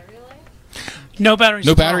 No batteries.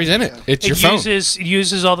 No batteries in it. It's your phone. It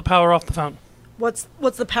uses all the power off the phone. What's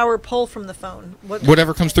the power pull from the phone?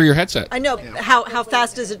 Whatever comes through your headset. I know. How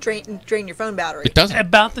fast does it drain your phone battery? It doesn't.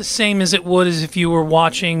 About the same as it would as if you were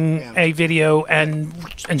watching a video and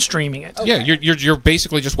streaming it. Yeah, you're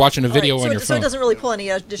basically just watching a video on your So it phone. doesn't really pull any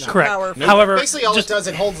additional Correct. power. However, basically all it does,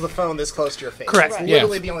 it holds the phone this close to your face. Correct. That's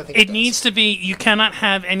literally the only thing It needs to be. You cannot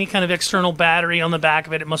have any kind of external battery on the back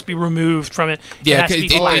of it. It must be removed from it. Yeah, it has to be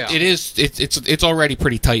flat. it is. It's already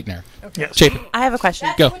pretty tight in there. Yes. Shape it. I have a question.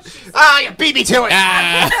 Go. You beat me to it.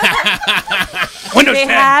 Do they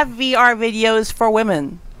have VR videos for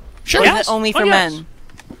women? Sure. Or is Yes. it only for Oh, yes. men?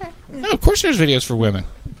 No, of course there's videos for women.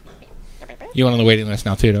 You went on the waiting list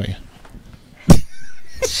now too, don't you?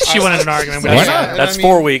 She wanted an argument with Why us. not? That's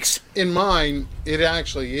 4 weeks. In mine, it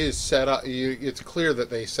actually is set up. It's clear that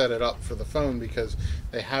they set it up for the phone because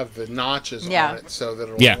they have the notches on it so that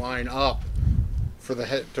it'll line up for the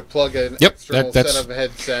head to plug an external set of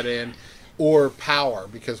headset in, or power,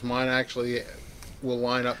 because mine actually will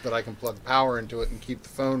line up that I can plug power into it and keep the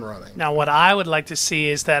phone running. Now, what I would like to see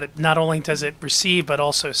is that it not only does it receive, but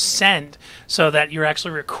also send, so that you're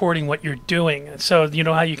actually recording what you're doing. So you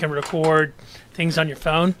know how you can record things on your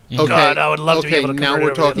phone? Okay. God, I would love to be able to now convert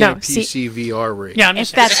we're it over talking there. a PC VR rig. Yeah, I'm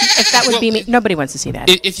If just that would be me, nobody wants to see that.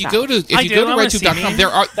 If you go to I do, I wanna see RedTube.com, me. there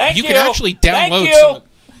are Thank you can you. actually Thank download. you.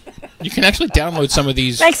 You can actually download some of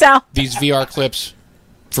these Thanks, Al. these VR clips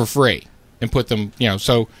for free and put them.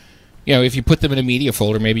 So if you put them in a media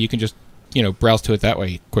folder, maybe you can just browse to it that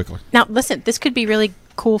way quickly. Now, listen, this could be really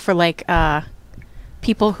cool for like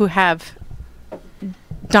people who have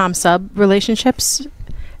dom sub relationships,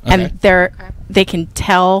 and they can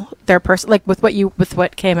tell their person, like with what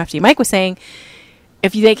KMFD Mike was saying.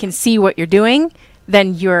 If they can see what you're doing,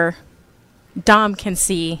 then your dom can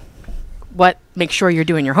see make sure you're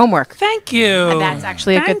doing your homework. Thank you. And that's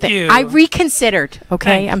actually a good Thank thing. you. I reconsidered.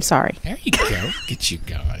 Okay, I'm sorry. There you go. Get you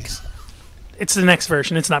guys. It's the next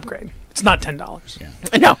version. It's an upgrade. It's not $10.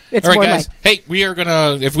 No, it's All right, more guys. like Hey, we are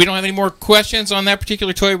gonna. If we don't have any more questions on that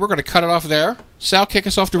particular toy, we're gonna cut it off there. Sal, kick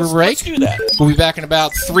us off to a break. Let's do that. We'll be back in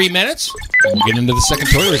about 3 minutes. And we'll get into the second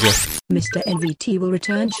toy review. Mr. NVT will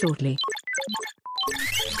return shortly.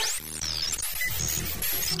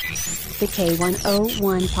 The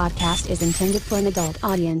K101 podcast is intended for an adult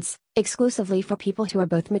audience, exclusively for people who are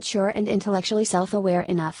both mature and intellectually self-aware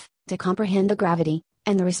enough to comprehend the gravity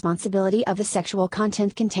and the responsibility of the sexual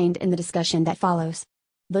content contained in the discussion that follows.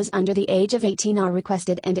 Those under the age of 18 are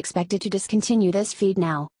requested and expected to discontinue this feed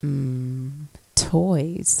now.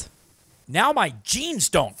 Toys. Now my jeans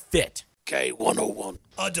don't fit. K101.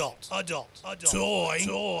 Adult. Toy.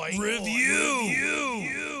 Review.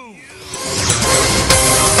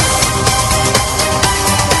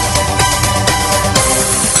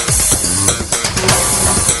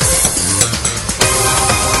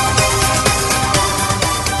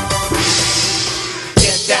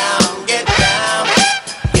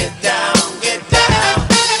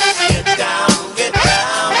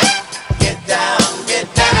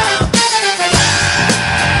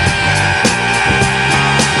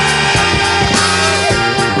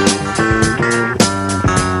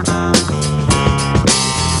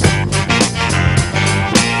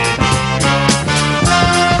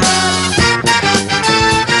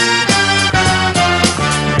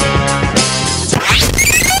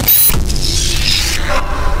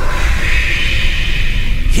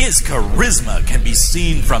 His charisma can be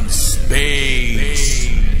seen from space.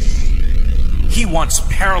 He once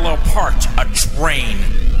parallel parked a train.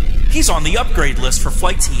 He's on the upgrade list for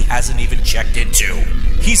flights he hasn't even checked into.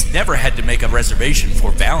 He's never had to make a reservation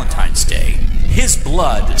for Valentine's Day. His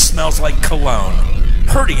blood smells like cologne.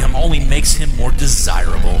 Hurting him only makes him more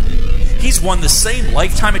desirable. He's won the same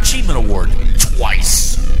Lifetime Achievement Award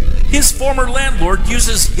twice. His former landlord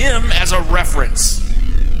uses him as a reference.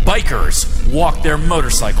 Bikers walk their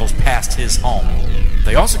motorcycles past his home.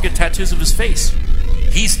 They also get tattoos of his face.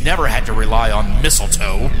 He's never had to rely on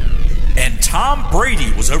mistletoe. And Tom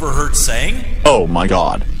Brady was overheard saying, "Oh my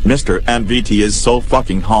god, Mr. MVT is so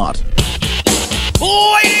fucking hot."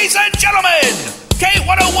 Ladies and gentlemen,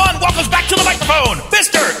 K101 welcomes back to the microphone,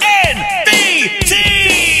 Mr. MVT!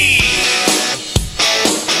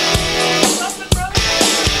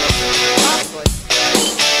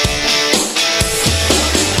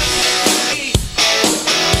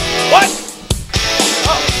 What?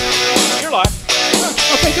 Oh, you're live.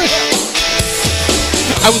 Okay, good.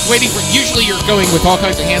 I was waiting for. Usually, you're going with all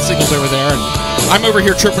kinds of hand signals over there, and I'm over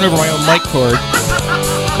here tripping over my own mic cord.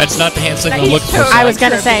 That's not the hand signal I'm looking for. I was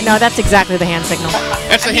going to say, no, that's exactly the hand signal.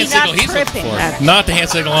 That's the hand signal he's looking for. Not the hand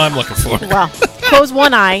signal I'm looking for. Well, close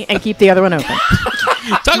one eye and keep the other one open.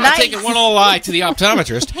 Talk about taking one little eye to the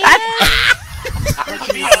optometrist.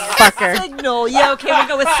 Fucker. Signal. Yeah, okay, we'll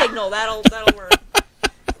go with signal. That'll work.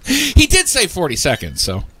 He did say 40 seconds,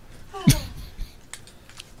 so.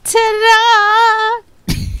 Ta-da!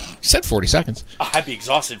 He said 40 seconds. I'd be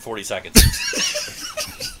exhausted in 40 seconds.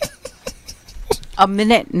 A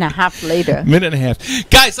minute and a half later. Minute and a half.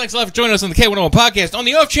 Guys, thanks a lot for joining us on the K101 podcast. On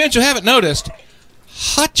the off chance you haven't noticed,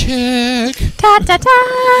 Hot Chick.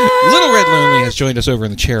 Ta-ta-ta. Little Red Lonely has joined us over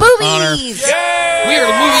in the chair of honor. We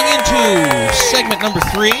are moving into segment number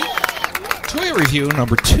 3. Toy review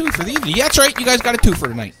number 2 for the evening. Yeah, that's right. You guys got a twofer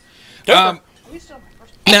tonight. Now,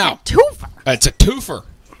 it's a twofer.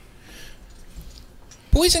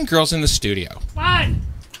 Boys and girls in the studio. What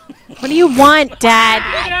do you want,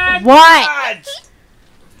 Dad? What?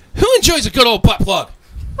 Who enjoys a good old butt plug?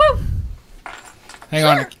 Woo. Hang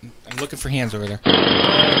on. I'm looking for hands over there. All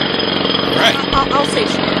right. I'll say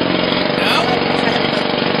sure. No?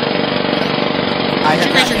 Would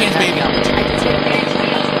you raise your hands, baby?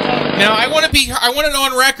 Now, I want it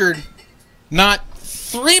on record, not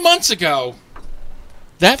 3 months ago,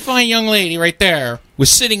 that fine young lady right there was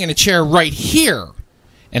sitting in a chair right here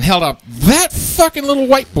and held up that fucking little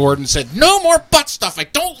whiteboard and said, "No more butt stuff. I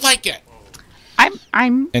don't like it."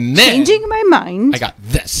 I'm and then changing my mind. I got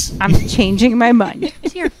this. I'm changing my mind.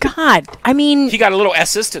 Dear God. I mean... He got a little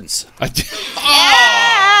assistance. Oh!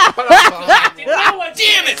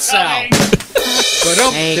 Damn it, Sal.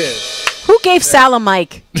 Hey. Who gave Sal a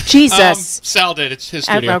mic? Jesus. Sal did. It's his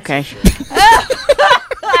studio. Okay.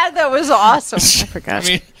 That was awesome. I forgot. I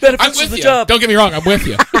mean, I'm with you. Don't get me wrong. I'm with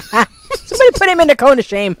you. Somebody put him in the cone of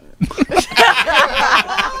shame.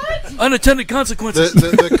 Unintended consequences.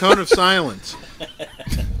 The cone of silence.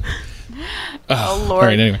 Oh, Lord. All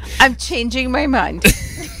right, anyway. I'm changing my mind.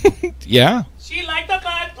 Yeah. She liked the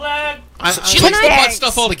butt plug. She likes the butt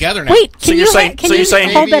stuff altogether now. Wait, can you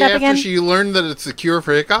hold that up again? After she learned that it's the cure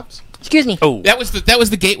for hiccups? Excuse me. Oh, that was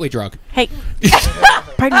the gateway drug. Hey.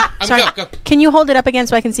 Pardon me. Sorry. Go. Can you hold it up again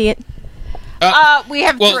so I can see it? We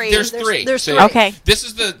have well, 3. There's 3. There's so 3. Okay. This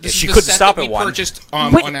is the She the couldn't set stop that we at one. purchased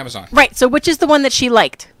on Amazon. Right. So which is the one that she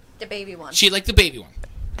liked? The baby one. She liked the baby one.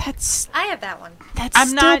 I have that one. That's I'm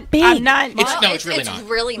still not big. I'm not It's really not.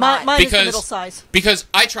 Really not. Mine is the middle size. Because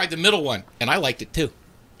I tried the middle one and I liked it too.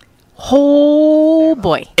 Oh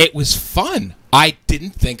boy. It was fun. I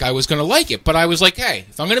didn't think I was going to like it, but I was like, hey,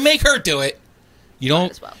 if I'm going to make her do it, you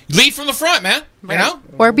don't lead from the front, man. You know?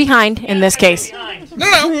 Or behind in this case. No,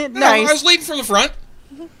 I was leading from the front.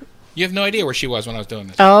 You have no idea where she was when I was doing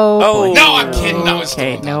this. Oh. No, I'm kidding. No, it's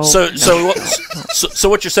okay, no. So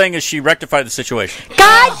what you're saying is she rectified the situation.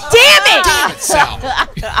 God damn it! Damn it,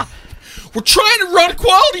 Sal. We're trying to run a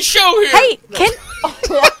quality show here. Hey,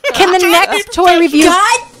 can the next toy review...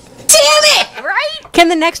 God damn it! Right? Can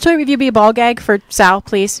the next toy review be a ball gag for Sal,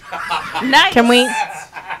 please? Nice. Can we?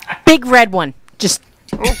 Big red one. Just...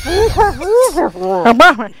 we can play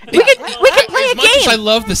As a much as I game.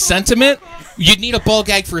 love the sentiment, you'd need a ball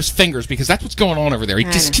gag for his fingers because that's what's going on over there. He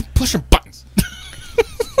just keeps pushing buttons.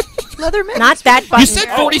 Not that button. You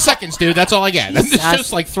said 40 seconds, dude. That's all I get. This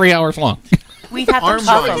show's like 3 hours long. We have Arm to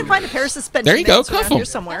bind. We can find a pair of suspension There you go, bands cuff around 'em. here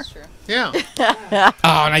somewhere. Yeah.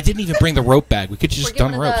 Oh, and I didn't even bring the rope bag. We could just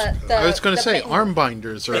done ropes. I was going to say arm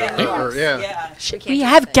binders or yeah. We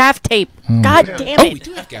have gaff tape. God damn Oh, it. we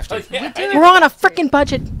do have gaff tape. We're on a freaking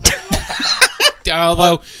budget.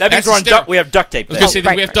 Although That means we have duct tape. I was going to say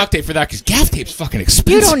that we have duct tape for that because gaff tape's fucking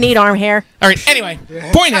expensive. You don't need arm hair. All right. Anyway,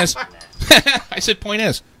 point is, I said point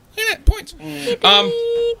is. Yeah, points.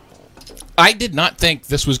 I did not think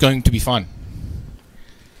this was going to be fun,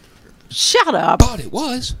 Shut up. but it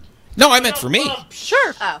was. No, I meant for me.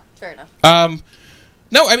 Sure. Oh, fair enough.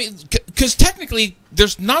 No, I mean, because technically,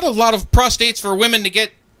 there's not a lot of prostates for women to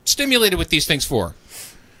get stimulated with these things for.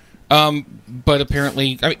 But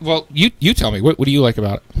apparently, I mean, well, you tell me. What do you like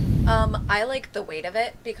about it? I like the weight of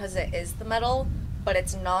it because it is the metal, but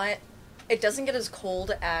it's not. It doesn't get as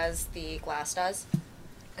cold as the glass does.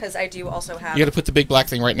 Because I do also have. You got to put the big black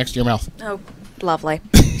thing right next to your mouth. Oh, lovely.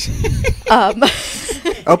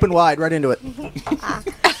 Open wide, right into it.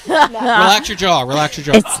 Relax your jaw. Relax your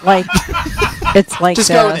jaw. It's like Just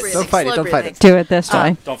go with it. Don't fight it. Don't fight it. Do it this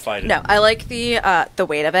way. Don't fight it. No, I like the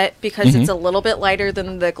weight of it because it's a little bit lighter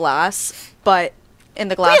than the glass, but in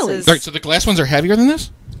the glasses, All right, so the glass ones are heavier than this?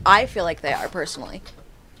 I feel like they are personally.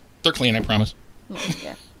 They're clean, I promise.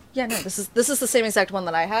 Yeah. Yeah. No, this is the same exact one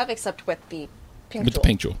that I have, except with the pink With jewel. the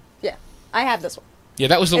pink jewel. Yeah, I have this one. Yeah,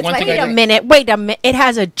 that was the It's one my thing favorite. I did. Wait a minute. It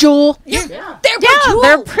has a jewel. Yeah. They're bejeweled.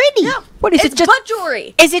 They're pretty. Yeah. What is It's it? Just butt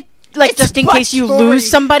jewelry. Is it like just in case you lose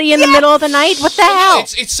somebody in the middle of the night? What the hell?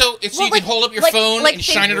 It's so Well, you can hold up your like- phone like and they-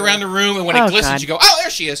 shine it around the room, and when Oh, it glistens, God. you go, "Oh, there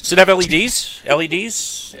she is." Does it have LEDs?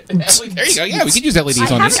 LEDs? There you go. Yeah, we could use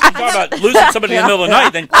LEDs on this. Talk about losing somebody in the middle of the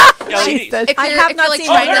night, then LEDs. If I you're, have if not you're like seen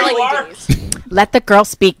trying there to you are. LEDs. Let the girl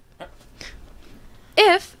speak.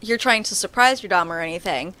 If you're trying to surprise your dom or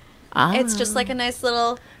anything, it's just like a nice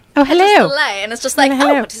little. Oh, hello. Display, and it's just like,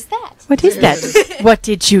 Hello. oh, what is that? What is that? What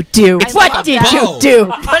did you do? It's What like a did bow. you do?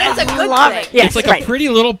 But it's a good Love thing. it. Yes, It's like right. a pretty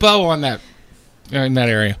little bow on that in that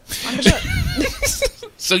area.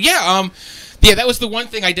 So yeah, that was the one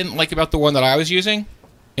thing I didn't like about the one that I was using.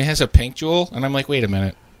 It has a pink jewel, and I'm like, wait a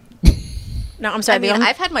minute. No, I'm sorry. I mean,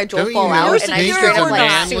 I've had my jewel Don't fall you out, notice and I pink straight is a up like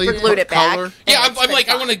manly super glued it back. color? Yeah, and I'm it's been like,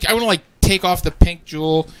 I fine. want to like take off the pink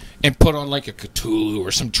jewel and put on like a Cthulhu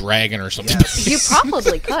or some dragon or something. You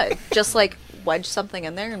probably could just like wedge something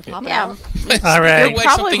in there and pop it out. All right. Wedge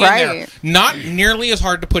Probably something in there. right. Not nearly as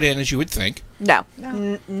hard to put in as you would think. No,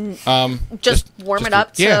 just warm it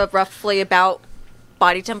up to roughly about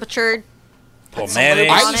body temperature. Oh, some man. lube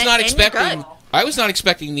I on was it, not and you're expecting. good. I was not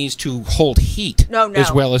expecting these to hold heat No, as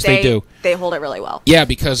well as they do. They hold it really well. Yeah,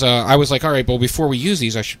 because I was like, all right, well, before we use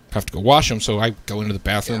these, I should have to go wash them. So I go into the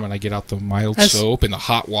bathroom and I get out the mild soap and the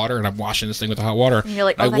hot water, and I'm washing this thing with the hot water. And you're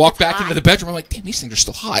like, I oh, that walk gets back hot. into the bedroom. I'm like, damn, these things are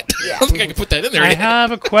still hot. I don't think I can put that in there. I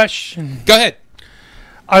have a question. Go ahead.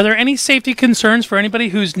 Are there any safety concerns for anybody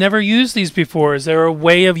who's never used these before? Is there a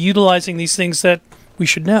way of utilizing these things that we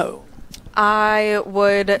should know? I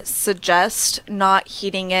would suggest not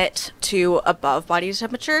heating it to above body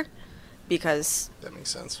temperature because That makes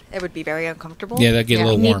sense. it would be very uncomfortable. Yeah, that'd get a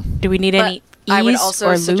little warm. Do we need But any I would ease also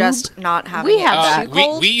or suggest lube? not having it too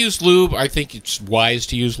cold. We use lube. I think it's wise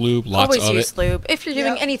to use lube. Lots Always of use it. lube. If you're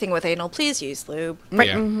doing anything with anal, please use lube. Right.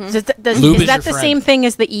 Yeah. Is Lube is that your the friend. same thing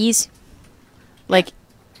as the ease? Like,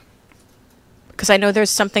 because I know there's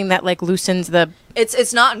something that like loosens the.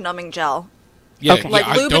 It's not numbing gel. Yeah, Okay. Like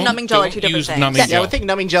I lube and don't- numbing gel are don't two different use things. numbing Yeah, I gel. would think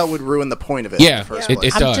numbing gel would ruin the point of it. Yeah, in the first it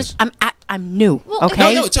place. does. I'm new. Well,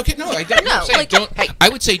 Okay. No, it's okay. No, I don't. No, I'm saying like- don't. I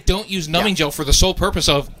would say don't use numbing gel for the sole purpose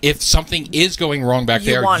of if something is going wrong back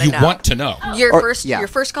You there, wanna you know. want to know. Your Or- first yeah. your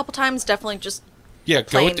first couple times definitely just Yeah,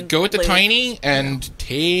 go with plain the lube. tiny and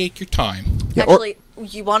take your time. Yeah, or- actually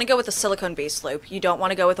you want to go with a silicone based lube. You don't want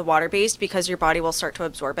to go with a water based because your body will start to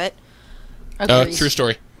absorb it. True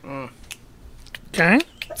story. Okay.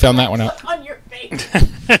 Found that one out. On your face.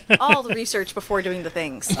 All the research before doing the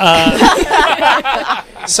things.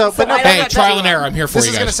 So, but no, Hey, trial and error. I'm here for this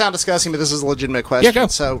you is guys. going to sound disgusting, but this is a legitimate question. Yeah, go.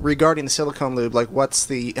 So, regarding the silicone lube, like,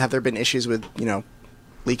 have there been issues with,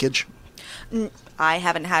 leakage? I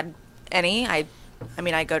haven't had any. I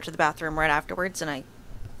mean, I go to the bathroom right afterwards and I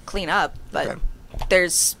clean up, but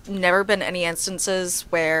there's never been any instances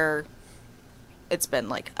where it's been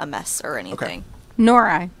like a mess or anything. Nor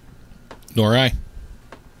I. KMFD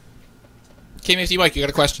Mike, you got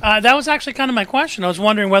a question? That was actually kind of my question. I was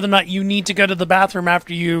wondering whether or not you need to go to the bathroom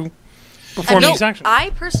after you perform these actions.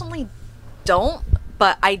 I personally don't,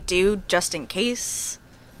 but I do just in case.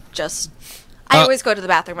 I always go to the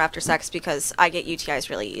bathroom after sex because I get UTIs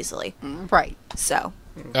really easily. Right. So.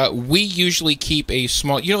 We usually keep a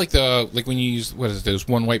small, like when you use those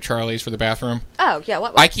one wipe Charlies for the bathroom. Oh yeah,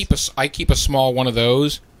 what? I keep a small one of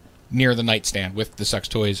those near the nightstand with the sex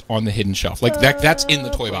toys on the hidden shelf. Like that's in the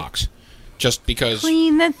toy box, just because.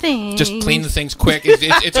 Clean the things. Just clean the things quick.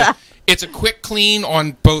 It's a quick clean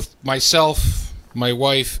on both myself, my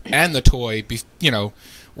wife, and the toy.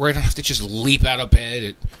 Where I don't have to just leap out of bed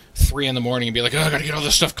at 3 a.m. and be like, I gotta get all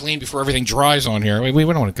this stuff clean before everything dries on here. We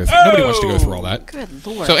don't want to go through. Nobody wants to go through all that. Good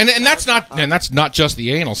Lord. So and that's not just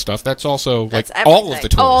the anal stuff. That's also like all of the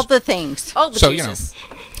toys. All the things. All the juices.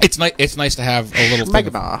 It's nice to have a little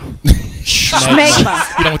Schmegma.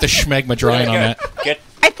 Schmegma. You don't want the schmegma drying on that.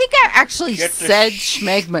 I think I actually said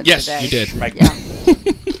schmegma Yes, today. you did.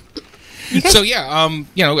 Yeah. So yeah,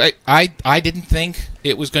 I didn't think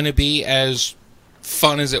it was going to be as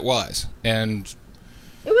fun as it was, and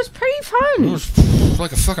it was pretty fun. It was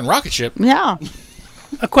like a fucking rocket ship. Yeah.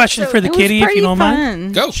 A question for the kitty, if you don't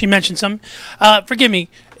mind. Go. She mentioned some. Forgive me.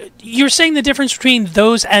 You're saying the difference between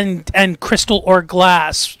those and crystal or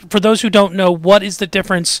glass. For those who don't know, what is the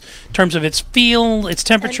difference in terms of its feel, its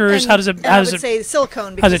temperatures? How does it? I would say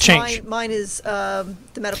silicone. How Because does it change? Mine is the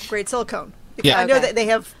medical grade silicone. Yeah. I know that they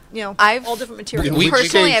have all different materials.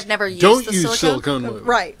 Personally, I've never used don't the use silicone lube.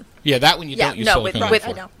 Right. Yeah, that one you don't use silicone. with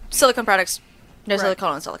for. silicone products, no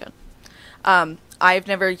silicone on silicone. I've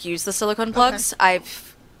never used the silicone plugs. I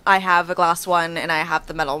have a glass one and I have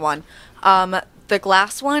the metal one. The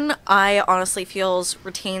glass one, I honestly feels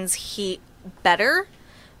retains heat better,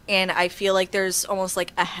 and I feel like there's almost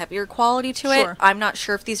like a heavier quality to it. I'm not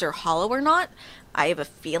sure if these are hollow or not. I have a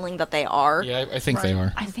feeling that they are. Yeah, I think they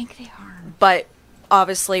are. I think they are. But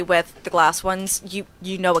obviously, with the glass ones, you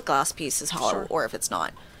know a glass piece is hollow or if it's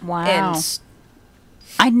not. Wow. And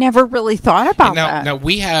I never really thought about that. Now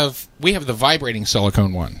we have the vibrating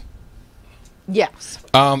silicone one. Yes.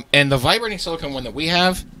 And the vibrating silicone one that we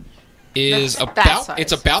have is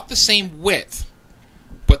it's about the same width,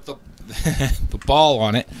 but the the ball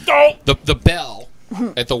on it, the bell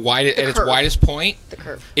at the its widest point, the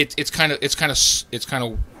curve. It's kind of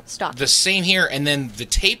the same here, and then the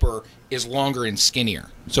taper is longer and skinnier,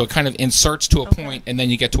 so it kind of inserts to a point, and then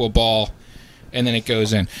you get to a ball, and then it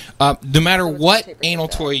goes in. No matter what anal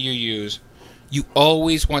toy you use, you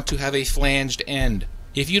always want to have a flanged end.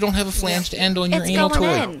 If you don't have a flanged end on your anal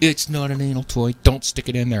toy, it's not an anal toy. Don't stick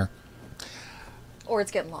it in there. Or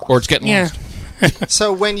it's getting lost.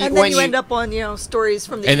 So when you end up on stories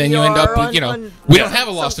from the and then ER you end up on, we don't have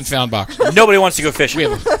a lost and found box. Nobody wants to go fishing.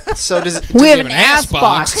 We have an ass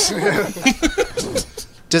box.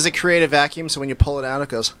 Does it create a vacuum so when you pull it out it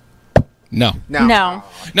goes? No.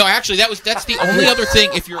 Actually, that's the only other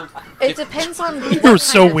thing. It depends on what You're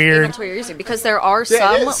so kind of weird. anal toy you're using, because there are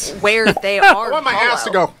some where they are. I want my ass to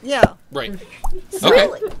go. Yeah. Right.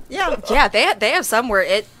 Really? Yeah. Yeah. They have some where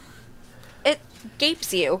it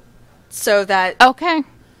gapes you, so that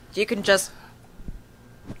you can just.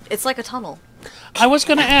 It's like a tunnel. I was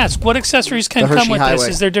going to ask, what accessories can come with this?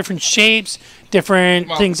 Is there different shapes, different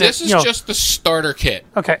things? This is just the starter kit.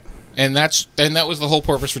 Okay. And that was the whole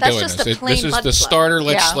purpose for That's doing just this. a plain This is mud the plug. starter.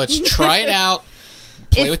 Let's try it out.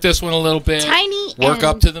 Play with this one a little bit. Tiny work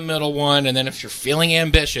up to the middle one, and then if you're feeling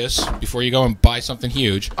ambitious, before you go and buy something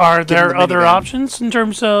huge, Are there other options in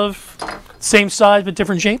terms of same size but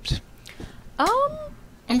different shapes?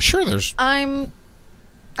 I'm sure there's. I know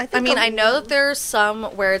that there's some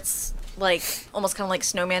where it's like almost kind of like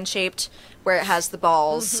snowman shaped, where it has the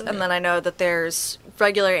balls, and then I know that there's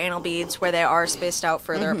regular anal beads where they are spaced out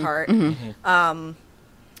further apart.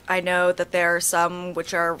 I know that there are some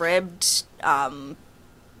which are ribbed,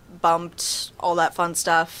 bumped, all that fun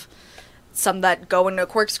stuff. Some that go in a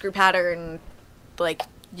corkscrew pattern, like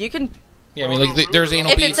you can. Yeah, I mean, like there's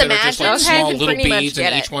anal If beads it's that are just like imagined, small you can little pretty much beads, get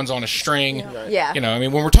and it. each one's on a string. Yeah. You know, I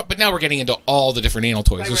mean, when but now we're getting into all the different anal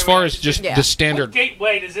toys. As far as just the standard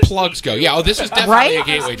gateway does this plugs go, yeah. Oh, this is definitely a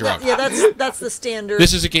gateway drug. Yeah, that's the standard.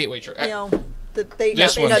 This is a gateway drug. The baby.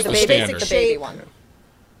 This the one's the basic standard. shape.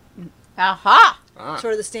 Aha!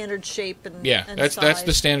 Sort of the standard shape and Yeah, and that's size.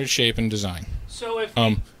 the standard shape and design. So if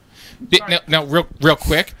now real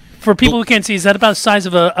quick. For people who can't see, is that about the size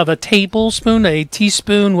of a tablespoon, a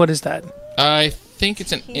teaspoon? What is that? I think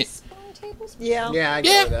it's an. Yeah. Yeah, I Yeah,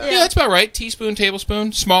 get that. yeah, that's about right. Teaspoon,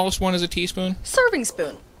 tablespoon. Smallest one is a teaspoon. Serving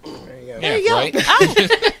spoon. There you go. Yeah, you go.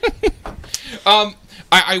 right.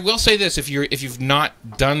 I will say this: if you've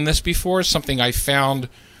not done this before, something I found,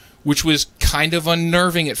 which was kind of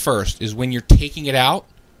unnerving at first, is when you're taking it out,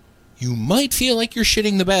 you might feel like you're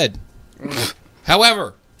shitting the bed.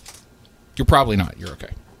 However, you're probably not. You're okay.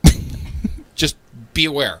 Just be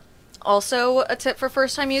aware. Also, a tip for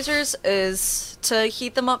first-time users is to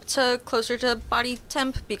heat them up to closer to body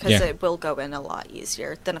temp because it will go in a lot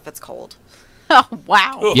easier than if it's cold. Oh,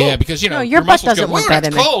 wow. Yeah, because No, your butt muscles doesn't go, want "Oh, that that's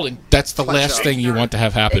in there." cold, and that's the last thing you want to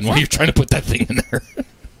have happen while you're trying to put that thing in there.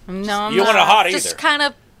 No, I'm You don't want it not. hot either. Just kind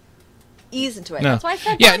of ease into it. No. That's why I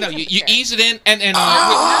said Yeah, body no, you temperature. ease it in, and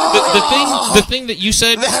the thing that you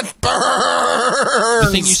said That burns!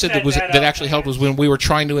 the thing you said that actually helped was when we were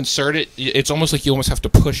trying to insert it. It's almost like you almost have to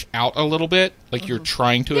push out a little bit, like you're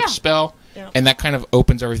trying to expel, and that kind of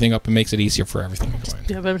opens everything up and makes it easier for everything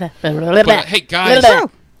to go in. But, hey,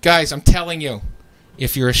 guys, I'm telling you,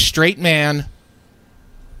 if you're a straight man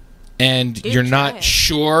and you're not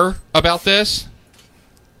sure about this,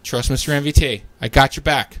 trust Mr. MVT. I got your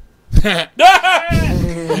back.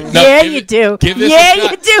 Yeah, you do. Yeah,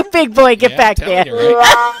 you do, big boy. Get back there.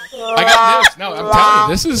 I got news. No, I'm telling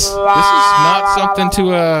you, this is not something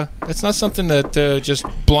to it's not something that just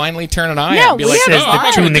blindly turn an eye at and be like, says I'm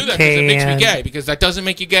not the going to do that because it makes me can. gay, because that doesn't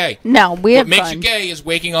make you gay. No, we What have makes fun. you gay is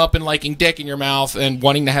waking up and liking dick in your mouth and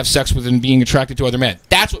wanting to have sex with and being attracted to other men.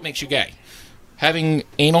 That's what makes you gay. Having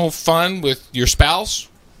anal fun with your spouse,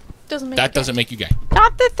 doesn't make you gay.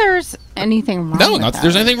 Not that there's anything wrong No, with not that. that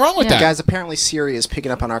there's anything wrong with that. Guys, apparently Siri is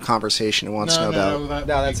picking up on our conversation and wants to know about...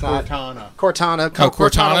 No, that's not. Cortana.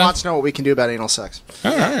 Cortana wants to know what we can do about anal sex.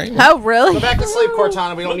 All right. Oh, really? Go back to sleep,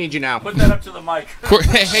 Cortana. We don't need you now. Put that up to the mic.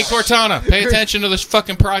 Hey, Cortana, pay attention to this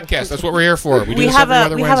fucking podcast. That's what we're here for. We do this every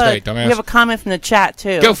other Wednesday, dumbass. We have a comment from the chat,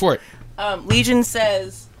 too. Go for it. Legion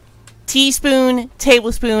says, teaspoon,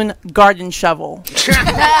 tablespoon, garden shovel.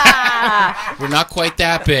 We're not quite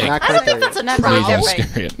that big. Not quite there That's yet. a trowel. Legion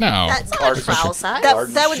Scarlet. No. That's not a trowel size.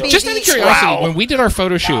 That would be Just out of curiosity, when we did our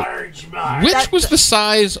photo shoot, which was the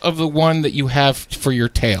size of the one that you have for your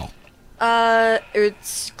tail?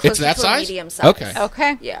 It's closer that to size? a medium size. Okay.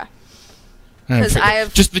 Okay. Yeah. Because I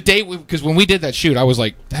have- just the day because when we did that shoot, I was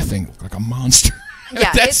like, that thing looked like a monster.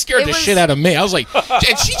 Yeah, that it- scared it the was- shit out of me. I was like,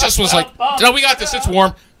 and she just was like, no, we got this. It's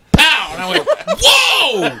warm. Pow! And I went,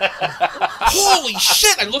 whoa! Holy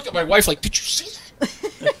shit! I looked at my wife like, did you see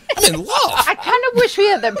that? I'm in love. I kind of wish we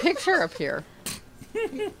had that picture up here.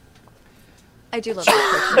 I do love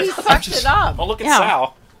that picture. He sucked it up. Oh, look at Yeah.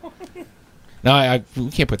 Sal. No, we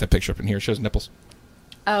can't put that picture up in here. It shows nipples.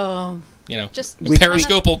 Oh. You know, Just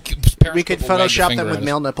Periscope will We could wag your Photoshop finger them with at us.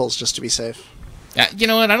 male nipples just to be safe. You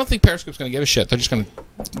know what? I don't think Periscope's going to give a shit. They're just going to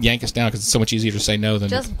yank us down because it's so much easier to say no than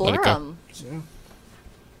Just let blur it go. them.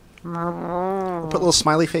 Put little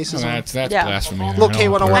smiley faces on. That's Yeah. blasphemy. Little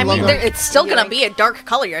K101 I mean, logo. it's still gonna be a dark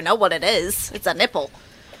color. You know what it is? It's a nipple.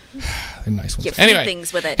 Nice ones. You feed Anyway,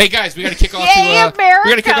 things with it. hey guys, we got to kick off Yay, to we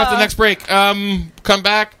got to kick off the America! next break. Come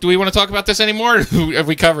back. Do we want to talk about this anymore? Or have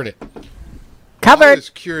we covered it? I was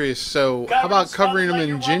curious. So, how about covering them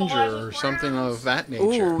in ginger or something of that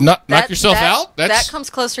nature? Knock yourself out. That comes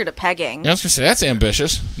closer to pegging. I was gonna say that's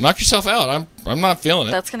ambitious. Knock yourself out. I'm not feeling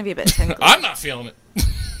it. That's gonna be a bit tingly. I'm not feeling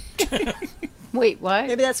it. Wait, what?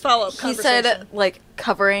 Maybe that's follow-up He conversation. said like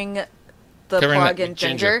covering the Covering plug that in with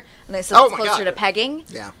ginger, ginger. and I said Oh it's my closer God. to pegging.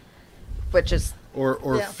 Yeah. Which is Or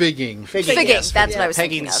Yeah. figging. Figging, yes, that's figging. what I was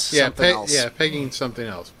thinking Pegging's of. Yeah, something else. pegging something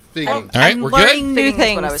else. Figging. All right, we're good. learning new Figging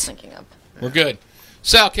is what I things. was thinking of. We're good.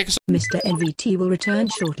 Sal, kick us. Mr. NVT will return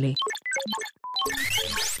shortly.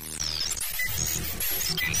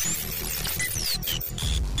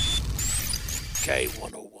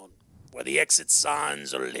 K101, where the exit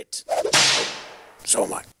signs are lit. So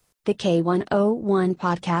am I. The K101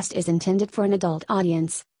 podcast is intended for an adult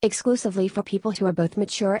audience, exclusively for people who are both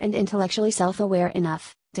mature and intellectually self-aware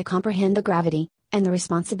enough to comprehend the gravity and the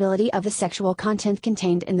responsibility of the sexual content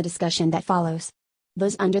contained in the discussion that follows.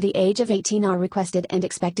 Those under the age of 18 are requested and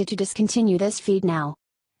expected to discontinue this feed now.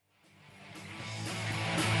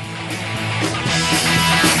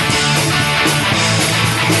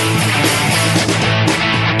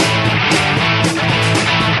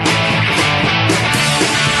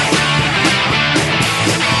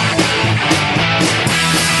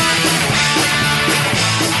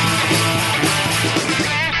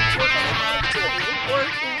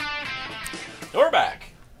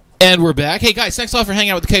 And we're back. Hey, guys, thanks a lot for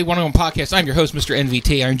hanging out with the K101 podcast. I'm your host, Mr.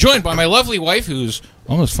 NVT. I'm joined by my lovely wife, who's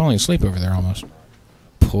almost falling asleep over there, almost.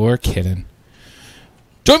 Poor kitten.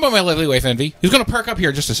 Joined by my lovely wife, Envy, who's going to perk up here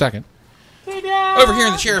in just a second. Over here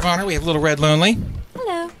in the chair of honor, we have Little Red Lonely.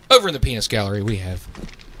 Hello. Over in the penis gallery, we have...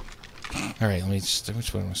 All right, let me just...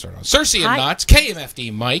 Which one do I start on? Cersei and Knots,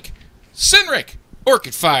 KMFD Mike, Sinric,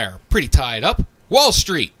 Orchid Fire, pretty tied up, Wall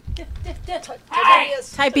Street.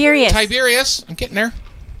 Tiberius. I'm getting there.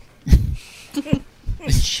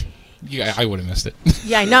 Yeah, I would have missed it.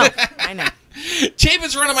 Yeah, I know.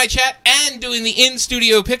 Chapin's running my chat and doing the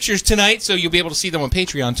in-studio pictures tonight, so you'll be able to see them on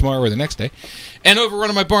Patreon tomorrow or the next day. And over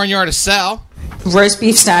running my barnyard is Sal. Roast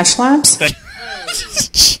beef snatch slabs?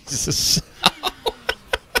 Jesus.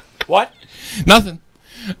 What? Nothing.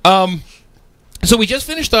 So we just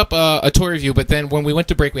finished up a toy review, but then when we went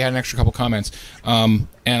to break, we had an extra couple comments, and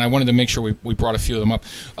I wanted to make sure we brought a few of them up.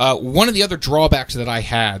 One of the other drawbacks that I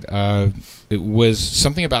had it was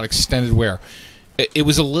something about extended wear. It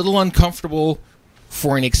was a little uncomfortable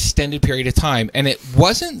for an extended period of time, and it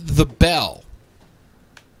wasn't the bell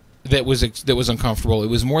that was uncomfortable. It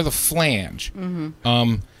was more the flange.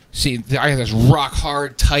 Mm-hmm. See, I have this rock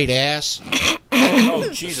hard, tight ass. Oh,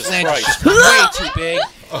 Jesus Christ! Way too big.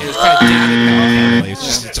 It was kind of digging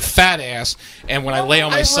it. It's a fat ass, and when I lay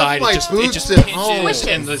on my side, it just pinches,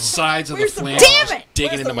 and the sides of the flange just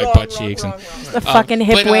digging into my butt cheeks. And the fucking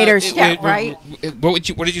hip waders, right? What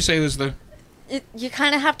did you say was the? You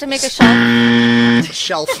kind of have to make a shelf.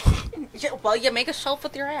 Shelf. Well, you make a shelf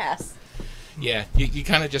with your ass. Yeah, you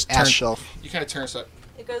kind of just turn. Ass shelf. You kind of turn it up.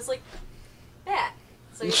 It goes like that.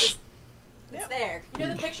 So you just. It's there. You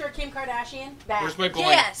know the picture of Kim Kardashian? That. Where's my boing?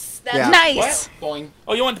 Yes, that's nice. What? Boing.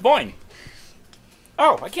 Oh, you want the boing?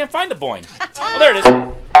 Oh, I can't find the boing. Oh, there it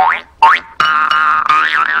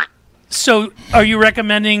is. So, are you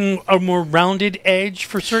recommending a more rounded edge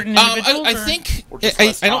for certain individuals? I think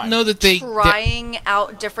I don't know that they trying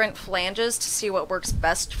out different flanges to see what works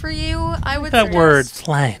best for you. I would that suggest. word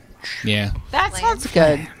flange. Yeah. That sounds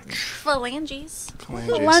good. Phalanges.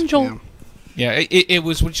 Phalangeal. Yeah, it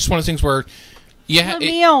was just one of those things where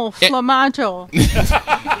Flamaggio.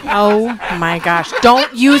 Oh my gosh!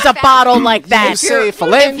 Don't use a bottle like that. You say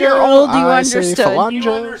phalange. If you're old, you I understood. say phalange.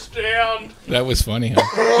 You understand? That was funny,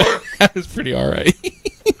 huh? That was pretty alright.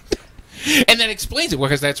 And that explains it,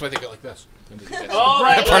 because that's why they go like this. Oh,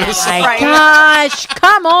 my gosh!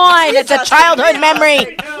 Come on! It's a childhood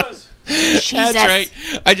memory. That's right.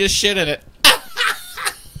 I just shit in it.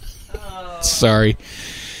 Sorry.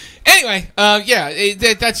 Anyway,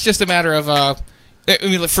 that's just a matter of. I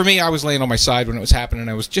mean, for me, I was laying on my side when it was happening.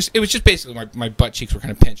 It was just basically my butt cheeks were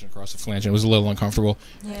kind of pinching across the flange, and it was a little uncomfortable.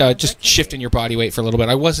 Yeah, just shifting your body weight for a little bit.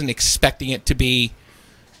 I wasn't expecting it to be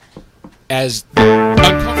as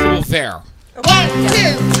uncomfortable there. 1, 2, 3,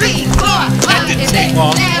 4. That didn't take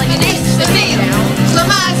long.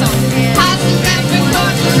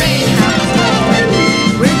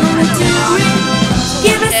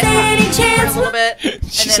 Give us any chance. A little bit.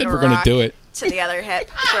 She said we're going to do it. To the other hip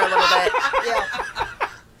for a little bit. Yeah.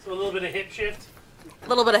 So a little bit of hip shift. A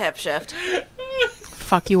little bit of hip shift.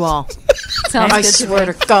 Fuck you all. I swear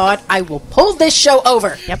to God, I will pull this show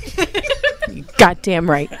over. Yep. You goddamn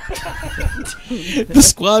right. The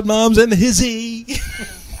squad moms and the hizzy.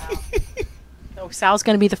 Oh, Sal's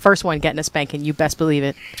going to be the first one getting a spanking. You best believe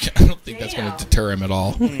it. I don't think that's going to deter him at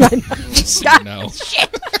all. Just so you know.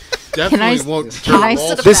 Shit. Definitely won't.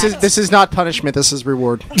 This is not punishment. This is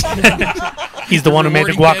reward. He's the one who made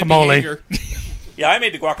the guacamole. Yeah, I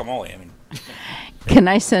made the guacamole. I mean, can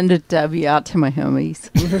I send a Debbie out to my homies?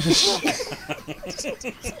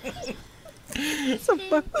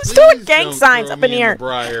 Who's doing gang signs up in here?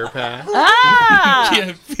 Briar patch. Ah!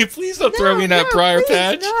 Yeah, please don't throw me in that briar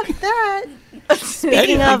patch. Not that.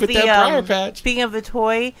 Speaking of the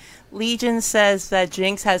toy, Legion says that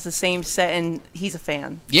Jinx has the same set and he's a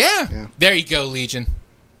fan. Yeah. There you go, Legion.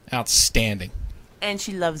 Outstanding. And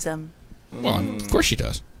she loves them. Well, of course she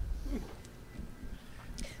does.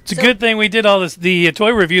 It's a good thing we did all the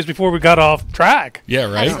toy reviews before we got off track. Yeah,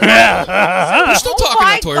 right? We're still talking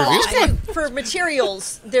about toy reviews. Come on. For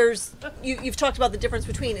materials, you've talked about the difference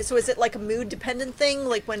between. So is it like a mood dependent thing?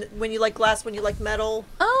 Like when you like glass, when you like metal?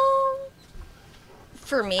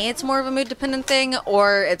 For me, it's more of a mood dependent thing,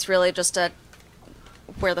 or it's really just a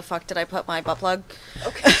where the fuck did I put my butt plug?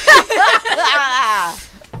 Okay.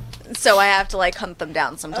 So I have to like hunt them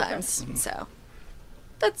down sometimes. Okay. So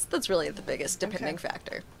that's really the biggest depending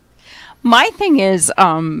factor. My thing is,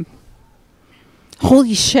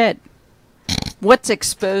 holy shit, what's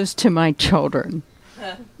exposed to my children?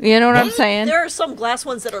 You know what I'm saying? There are some glass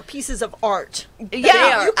ones that are pieces of art. Yeah, they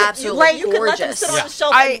are absolutely you can let them gorgeous. sit on the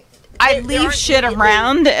shelf I leave shit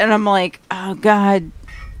around, and I'm like, oh god,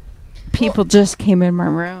 people just came in my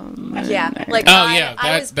room. Yeah, like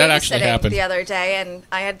I was that actually babysitting happened the other day, and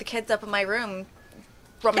I had the kids up in my room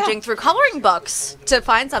rummaging through coloring books to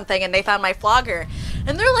find something, and they found my flogger,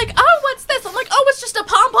 and they're like, "Oh, what's this?" I'm like, "Oh, it's just a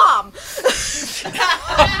pom pom."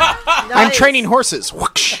 I'm training horses.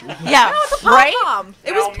 Whoosh. Yeah, it's a pom-pom.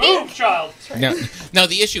 It was pink. Child. Now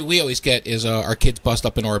the issue we always get is our kids bust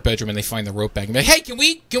up into our bedroom and they find the rope bag and they're like,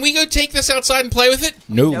 hey, can we go take this outside and play with it?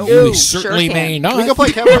 No, we certainly may not. Can we go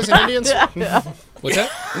play Cowboys and Indians? What's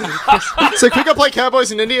that? So can we go play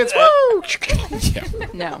Cowboys and Indians? Woo!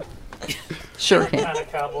 No. Sure can.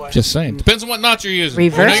 Just saying. Depends on what knots you're using.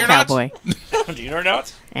 Reverse you know cowboy. Do you know your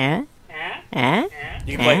notes? Eh?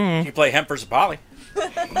 You can play hemp versus poly.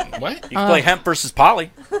 What? You can play hemp versus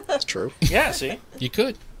poly. That's true. Yeah, see? You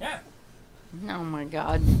could. Yeah. Oh my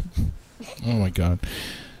god. Oh my god.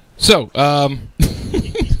 So,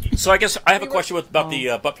 So I guess I have a question about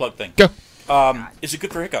the butt plug thing. Go. Is it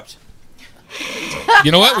good for hiccups?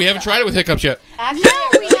 You know what? We haven't tried it with hiccups yet. Actually,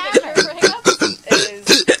 we have it for hiccups.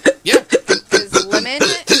 Is lemon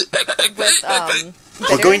with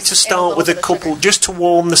We're going to start with a couple just to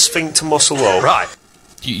warm the sphincter muscle up. Right.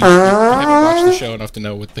 You haven't watched the show enough to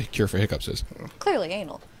know what the cure for hiccups is. clearly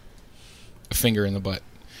anal. A finger in the butt.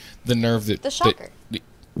 The nerve that... The shocker.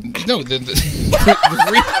 No, the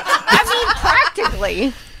I mean,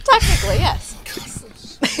 practically. Technically, yes.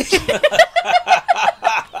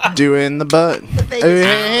 Doing the butt.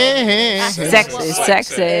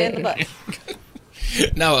 Sexy.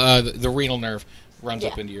 No, the renal nerve runs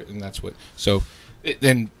up into your... And that's what... So,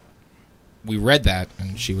 then... We read that,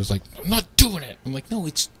 and she was like, I'm not doing it. I'm like, no,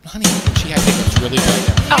 it's... Honey, she had hiccups really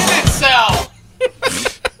bad.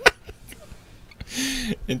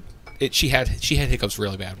 And she had hiccups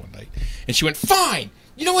really bad one night. And she went, fine!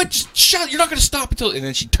 You know what? Just shut up. You're not going to stop until... And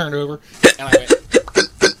then she turned over, and I went...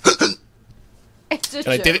 It's a and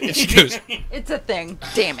I did it, and she goes... It's a thing.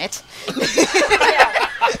 Damn it.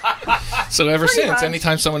 So ever since,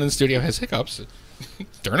 anytime someone in the studio has hiccups,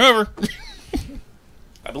 turn over.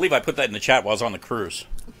 I believe I put that in the chat while I was on the cruise.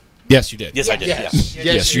 Yes, you did. Yes, I did.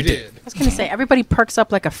 Yes, you did. I was going to say, everybody perks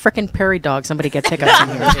up like a frickin' prairie dog. Somebody gets hiccups in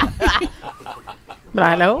here.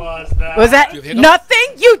 But hello? Was that nothing?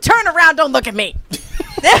 You turn around, don't look at me.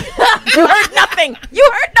 You heard nothing.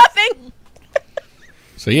 You heard nothing.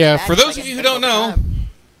 So yeah, for those of you who don't know,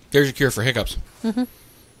 there's a cure for hiccups. Mm-hmm.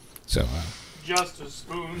 So, just a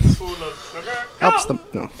spoonful of sugar. Helps them.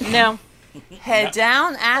 No. Head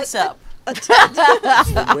down, ass up. A teaspoon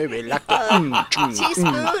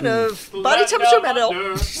of body temperature metal.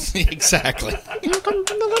 Exactly.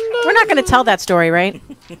 We're not going to tell that story, right?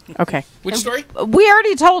 Okay. Which story? We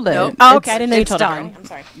already told it. Nope. Oh, okay. I didn't know you it's told done. it. I'm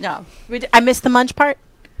sorry. No. I missed the munch part?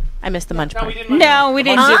 I missed the munch part. No, we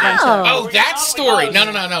didn't do munch. Oh, that story.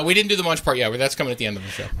 No. We didn't do the munch part yet, but that's coming at the end of the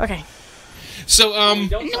show. Okay. So, we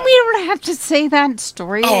don't have to say that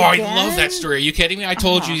story. Oh, again. I love that story. Are you kidding me? I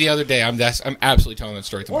told you the other day. I'm absolutely telling that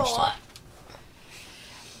story to my story.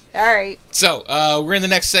 All right. So, we're in the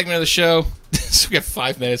next segment of the show. So we got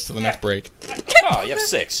 5 minutes to the next break. Oh, you have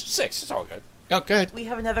six. It's all good. Oh, good. We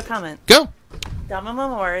have another comment. Go. Dama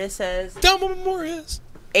Memorias says... Dama Memorias.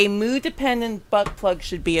 A mood-dependent butt plug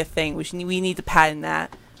should be a thing. We need to patent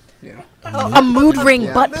that. Yeah. A mood ring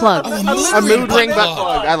butt plug. A mood ring butt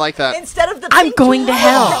plug. I like that. Instead of the I'm going to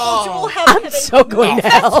hell. I'm so going to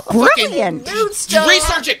hell. Brilliant.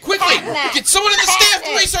 Research it quickly. Get someone in the staff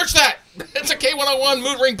to research that. That's a K101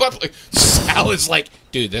 mood ring butt plug. Sal is like,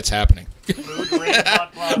 dude, that's happening.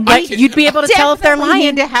 But you'd be able to tell if they're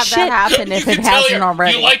lying. To have that happen if it hasn't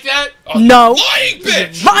already. You like that? Oh, No. lying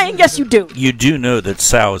bitch. Lying, yes, you do. You do know that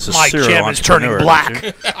Sal is a My serial gem is turning entrepreneur, don't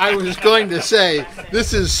you? black. I was going to say,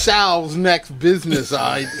 this is Sal's next business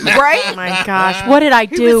idea. Right? Oh my gosh. What did I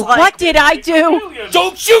do? like- What did I do?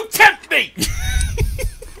 Don't you tempt me!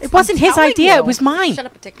 It wasn't his idea. It was mine. Shut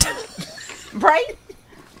up and take my Right?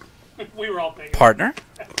 We were all paying. Partner?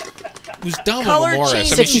 It was Dama Color Memorias. I mean,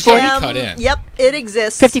 change she's already gem. cut in. Yep, it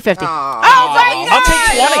exists. 50-50. I'll take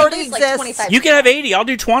It 20. already It's like exists. 25. You can have 80. I'll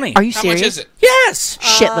do 20. Are you How serious? much is it? Yes.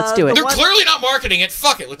 Shit, let's do it. They're one- clearly not marketing it.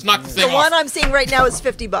 Fuck it. Let's knock the thing The off. one I'm seeing right now is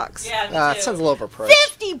 $50. Yeah, It sounds a little overpriced.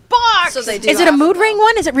 $50. So they do Is it a that. mood ring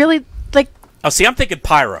one? Is it really like... Oh, see, I'm thinking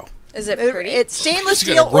pyro. Is it pretty? It's stainless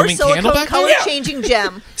You got a steel or roaming candle silicone back there? color changing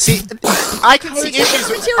gem. See, I can see issues.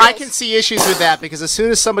 materials. I can see issues with that because as soon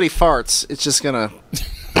as somebody farts, it's just gonna.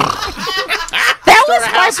 That was my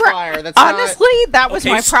house fire. That's not- honestly, that was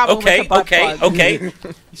my problem with the butt plug. Okay.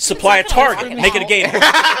 Supply a target. Make it a game.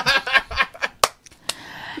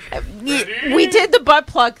 We did the butt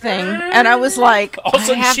plug thing, and I was like, All of a I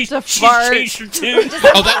sudden, have she to fart. changed her tune.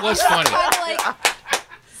 Oh, that was funny.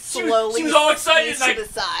 Slowly. She was all excited, to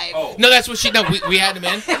the side. Oh. No, that's what she. No, we had him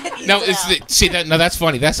in. No, see that. No, that's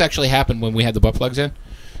funny. That's actually happened when we had the butt plugs in.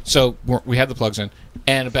 So we had the plugs in,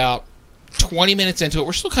 and about 20 minutes into it,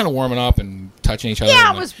 we're still kind of warming up and touching each other. Yeah,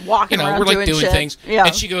 and, I was walking around we're like doing shit. things. Yeah.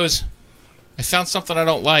 And she goes, "I found something I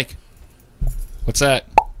don't like." What's that?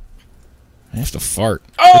 I have to fart.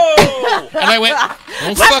 Oh! And I went,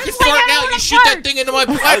 "Don't fucking fart now! You shoot that thing into my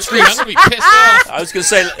flat screen. I'm gonna be pissed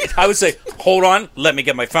off." I would say, hold on, let me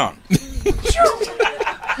get my phone.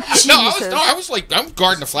 I was like, I'm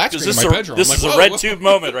guarding the flat screen in my bedroom. This I'm is like, a whoa, red what? tube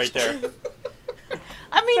moment right there.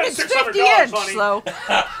 I mean, it's $600, 50 inch, honey.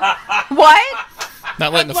 so. What?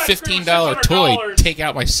 Not letting a $15 toy take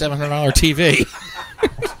out my $700 TV.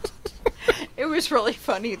 It was really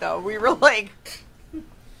funny, though. We were like,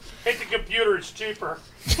 Hit the computer, it's cheaper.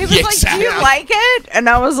 he was like, do you like it? And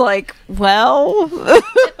I was like, well.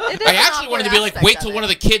 I actually wanted to be like, wait till one of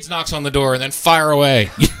the kids knocks on the door and then fire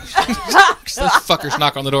away. Those fuckers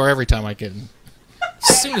knock on the door every time I get in.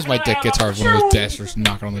 As soon as my dick gets hard, one of those bastards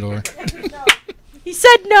knocking on the door. He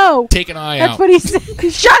said no. Take an eye That's out. what he said.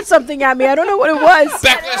 He shot something at me. I don't know what it was.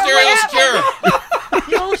 Backblast stereo secure.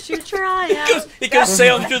 You'll shoot your eye out. It goes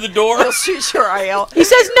sailing through the door. You'll shoot your eye out. He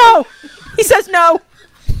says no. He says no.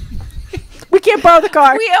 We can't borrow the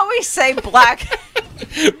car. We always say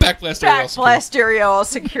Backblast stereo secure. backblast stereo all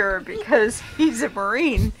secure because he's a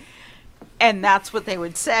Marine. And that's what they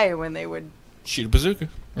would say when they would. Shoot a bazooka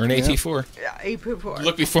or an AT-4. Yeah, AP4.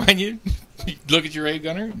 Look behind you. Look at your A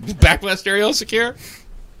gunner. Backblast stereo secure.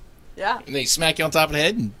 Yeah. And they smack you on top of the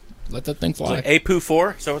head and let that thing fly.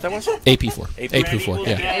 AP4? Is that what that was? AP4. AP4.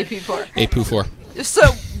 Yeah. AP4. AP4. So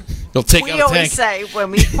They'll take we out a always tank. say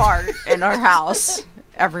when we fart in our house,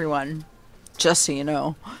 everyone, just so you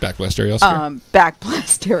know, Backblast stereo secure. backblast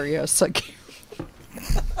stereo secure.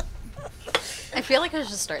 I feel like I should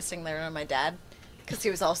just start singing there on my dad because he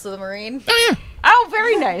was also the Marine. Oh yeah. Oh,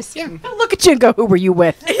 very nice. Yeah. Oh, look at you and go, who were you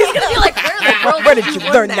with? He's gonna be like, where in the world Where did you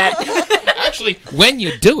learn that? Actually, when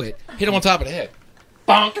you do it, hit him on top of the head.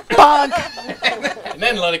 Bonk. Bonk. And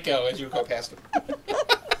then let it go as you go past him.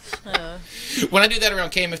 When I do that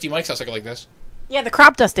around KMFT Mike's house, I go like this. Yeah, the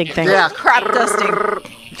crop dusting thing. Yeah. Crop dusting.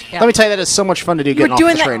 Let me tell you, that is so much fun to do You getting were off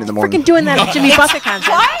doing the that, train in the morning. freaking doing that at Jimmy Buffett concert.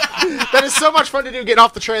 That is so much fun to do getting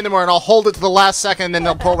off the train in the morning. I'll hold it to the last second, and then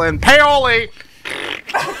they'll pull in paoli,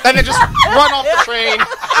 and then just run off the train.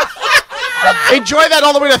 Enjoy that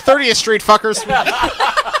all the way to 30th Street, fuckers.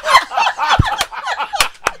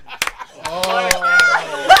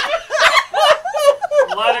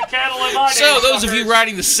 A lot of cattle in my So, day, those of you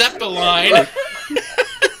riding the SEPTA line,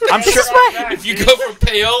 I'm sure. if you go from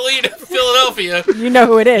Paoli to Philadelphia, You know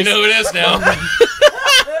who it is. you know who it is now.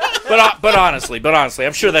 But honestly,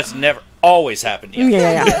 I'm sure that's never always happened yet.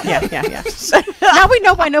 Yeah. Now we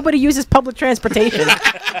know why nobody uses public transportation.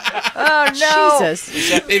 Oh, no.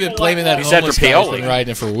 Jesus. They've been blaming that He's after homeless guy's Paoli. been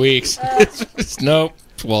riding it for weeks. Nope,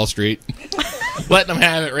 it's Wall Street. Letting him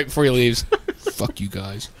have it right before he leaves. Fuck you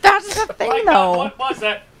guys. That's the thing, though. What was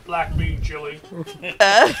that black bean chili?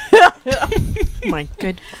 My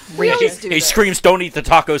good. We always do He that. screams, "Don't eat the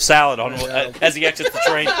taco salad!" As he exits the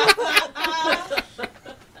train.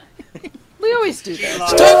 We always do that.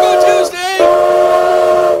 It's Taco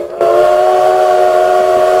Tuesday!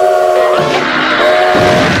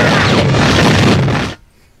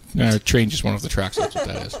 Our train just went off the tracks. That's what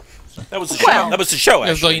that is. That was the show. That was the show. That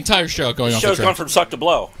was Actually, the entire show going the off the show's track. gone from suck to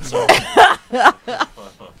blow. So.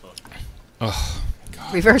 Oh,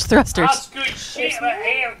 Reverse thrusters. That's good shit,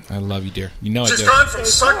 man. I love you, dear. You know I She's do. gone from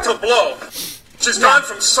suck to blow. She's gone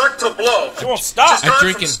from suck to blow. She won't stop. She's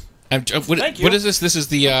I'm gone drinking. What is this? This is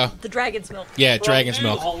the The dragon's milk. yeah, dragon's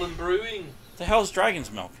milk. Holland Brewing. What the hell is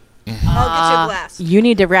dragon's milk? I'll get you a glass. You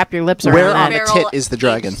need to wrap your lips around Where that. on the tit is the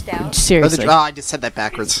dragon? Seriously. I just said that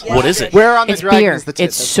backwards. What is it? Where on the It's dragon beer. is the tit?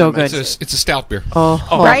 It's so good. It's a stout beer. Oh,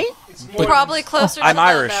 Right? But- Probably closer to I'm the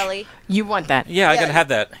Irish. belly. You want that. Yeah, I gotta have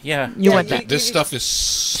that. Yeah. You want that. This stuff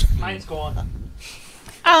is. Mine's gone.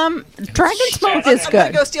 Dragon smoke is I'm gonna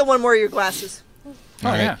good. go steal one more of your glasses. All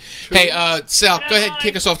right. yeah. Hey, Sal, go ahead and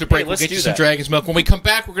kick us off the break. Hey, We'll let's get you do some that. Dragon's Milk. When we come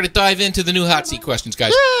back, we're going to dive into the new hot seat questions,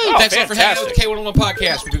 guys. Thanks a lot for hanging out with the K101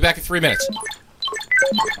 podcast. We'll be back in 3 minutes.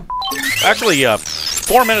 Actually,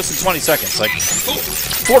 4 minutes and 20 seconds. Like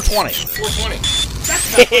 4:20. 4:20.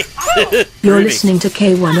 You're Groovy. listening to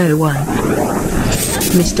K101.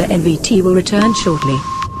 Mr. NVT will return shortly.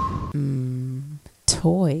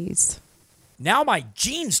 Toys. Now my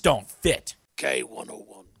jeans don't fit.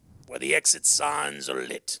 K101, where the exit signs are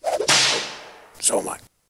lit. So am I.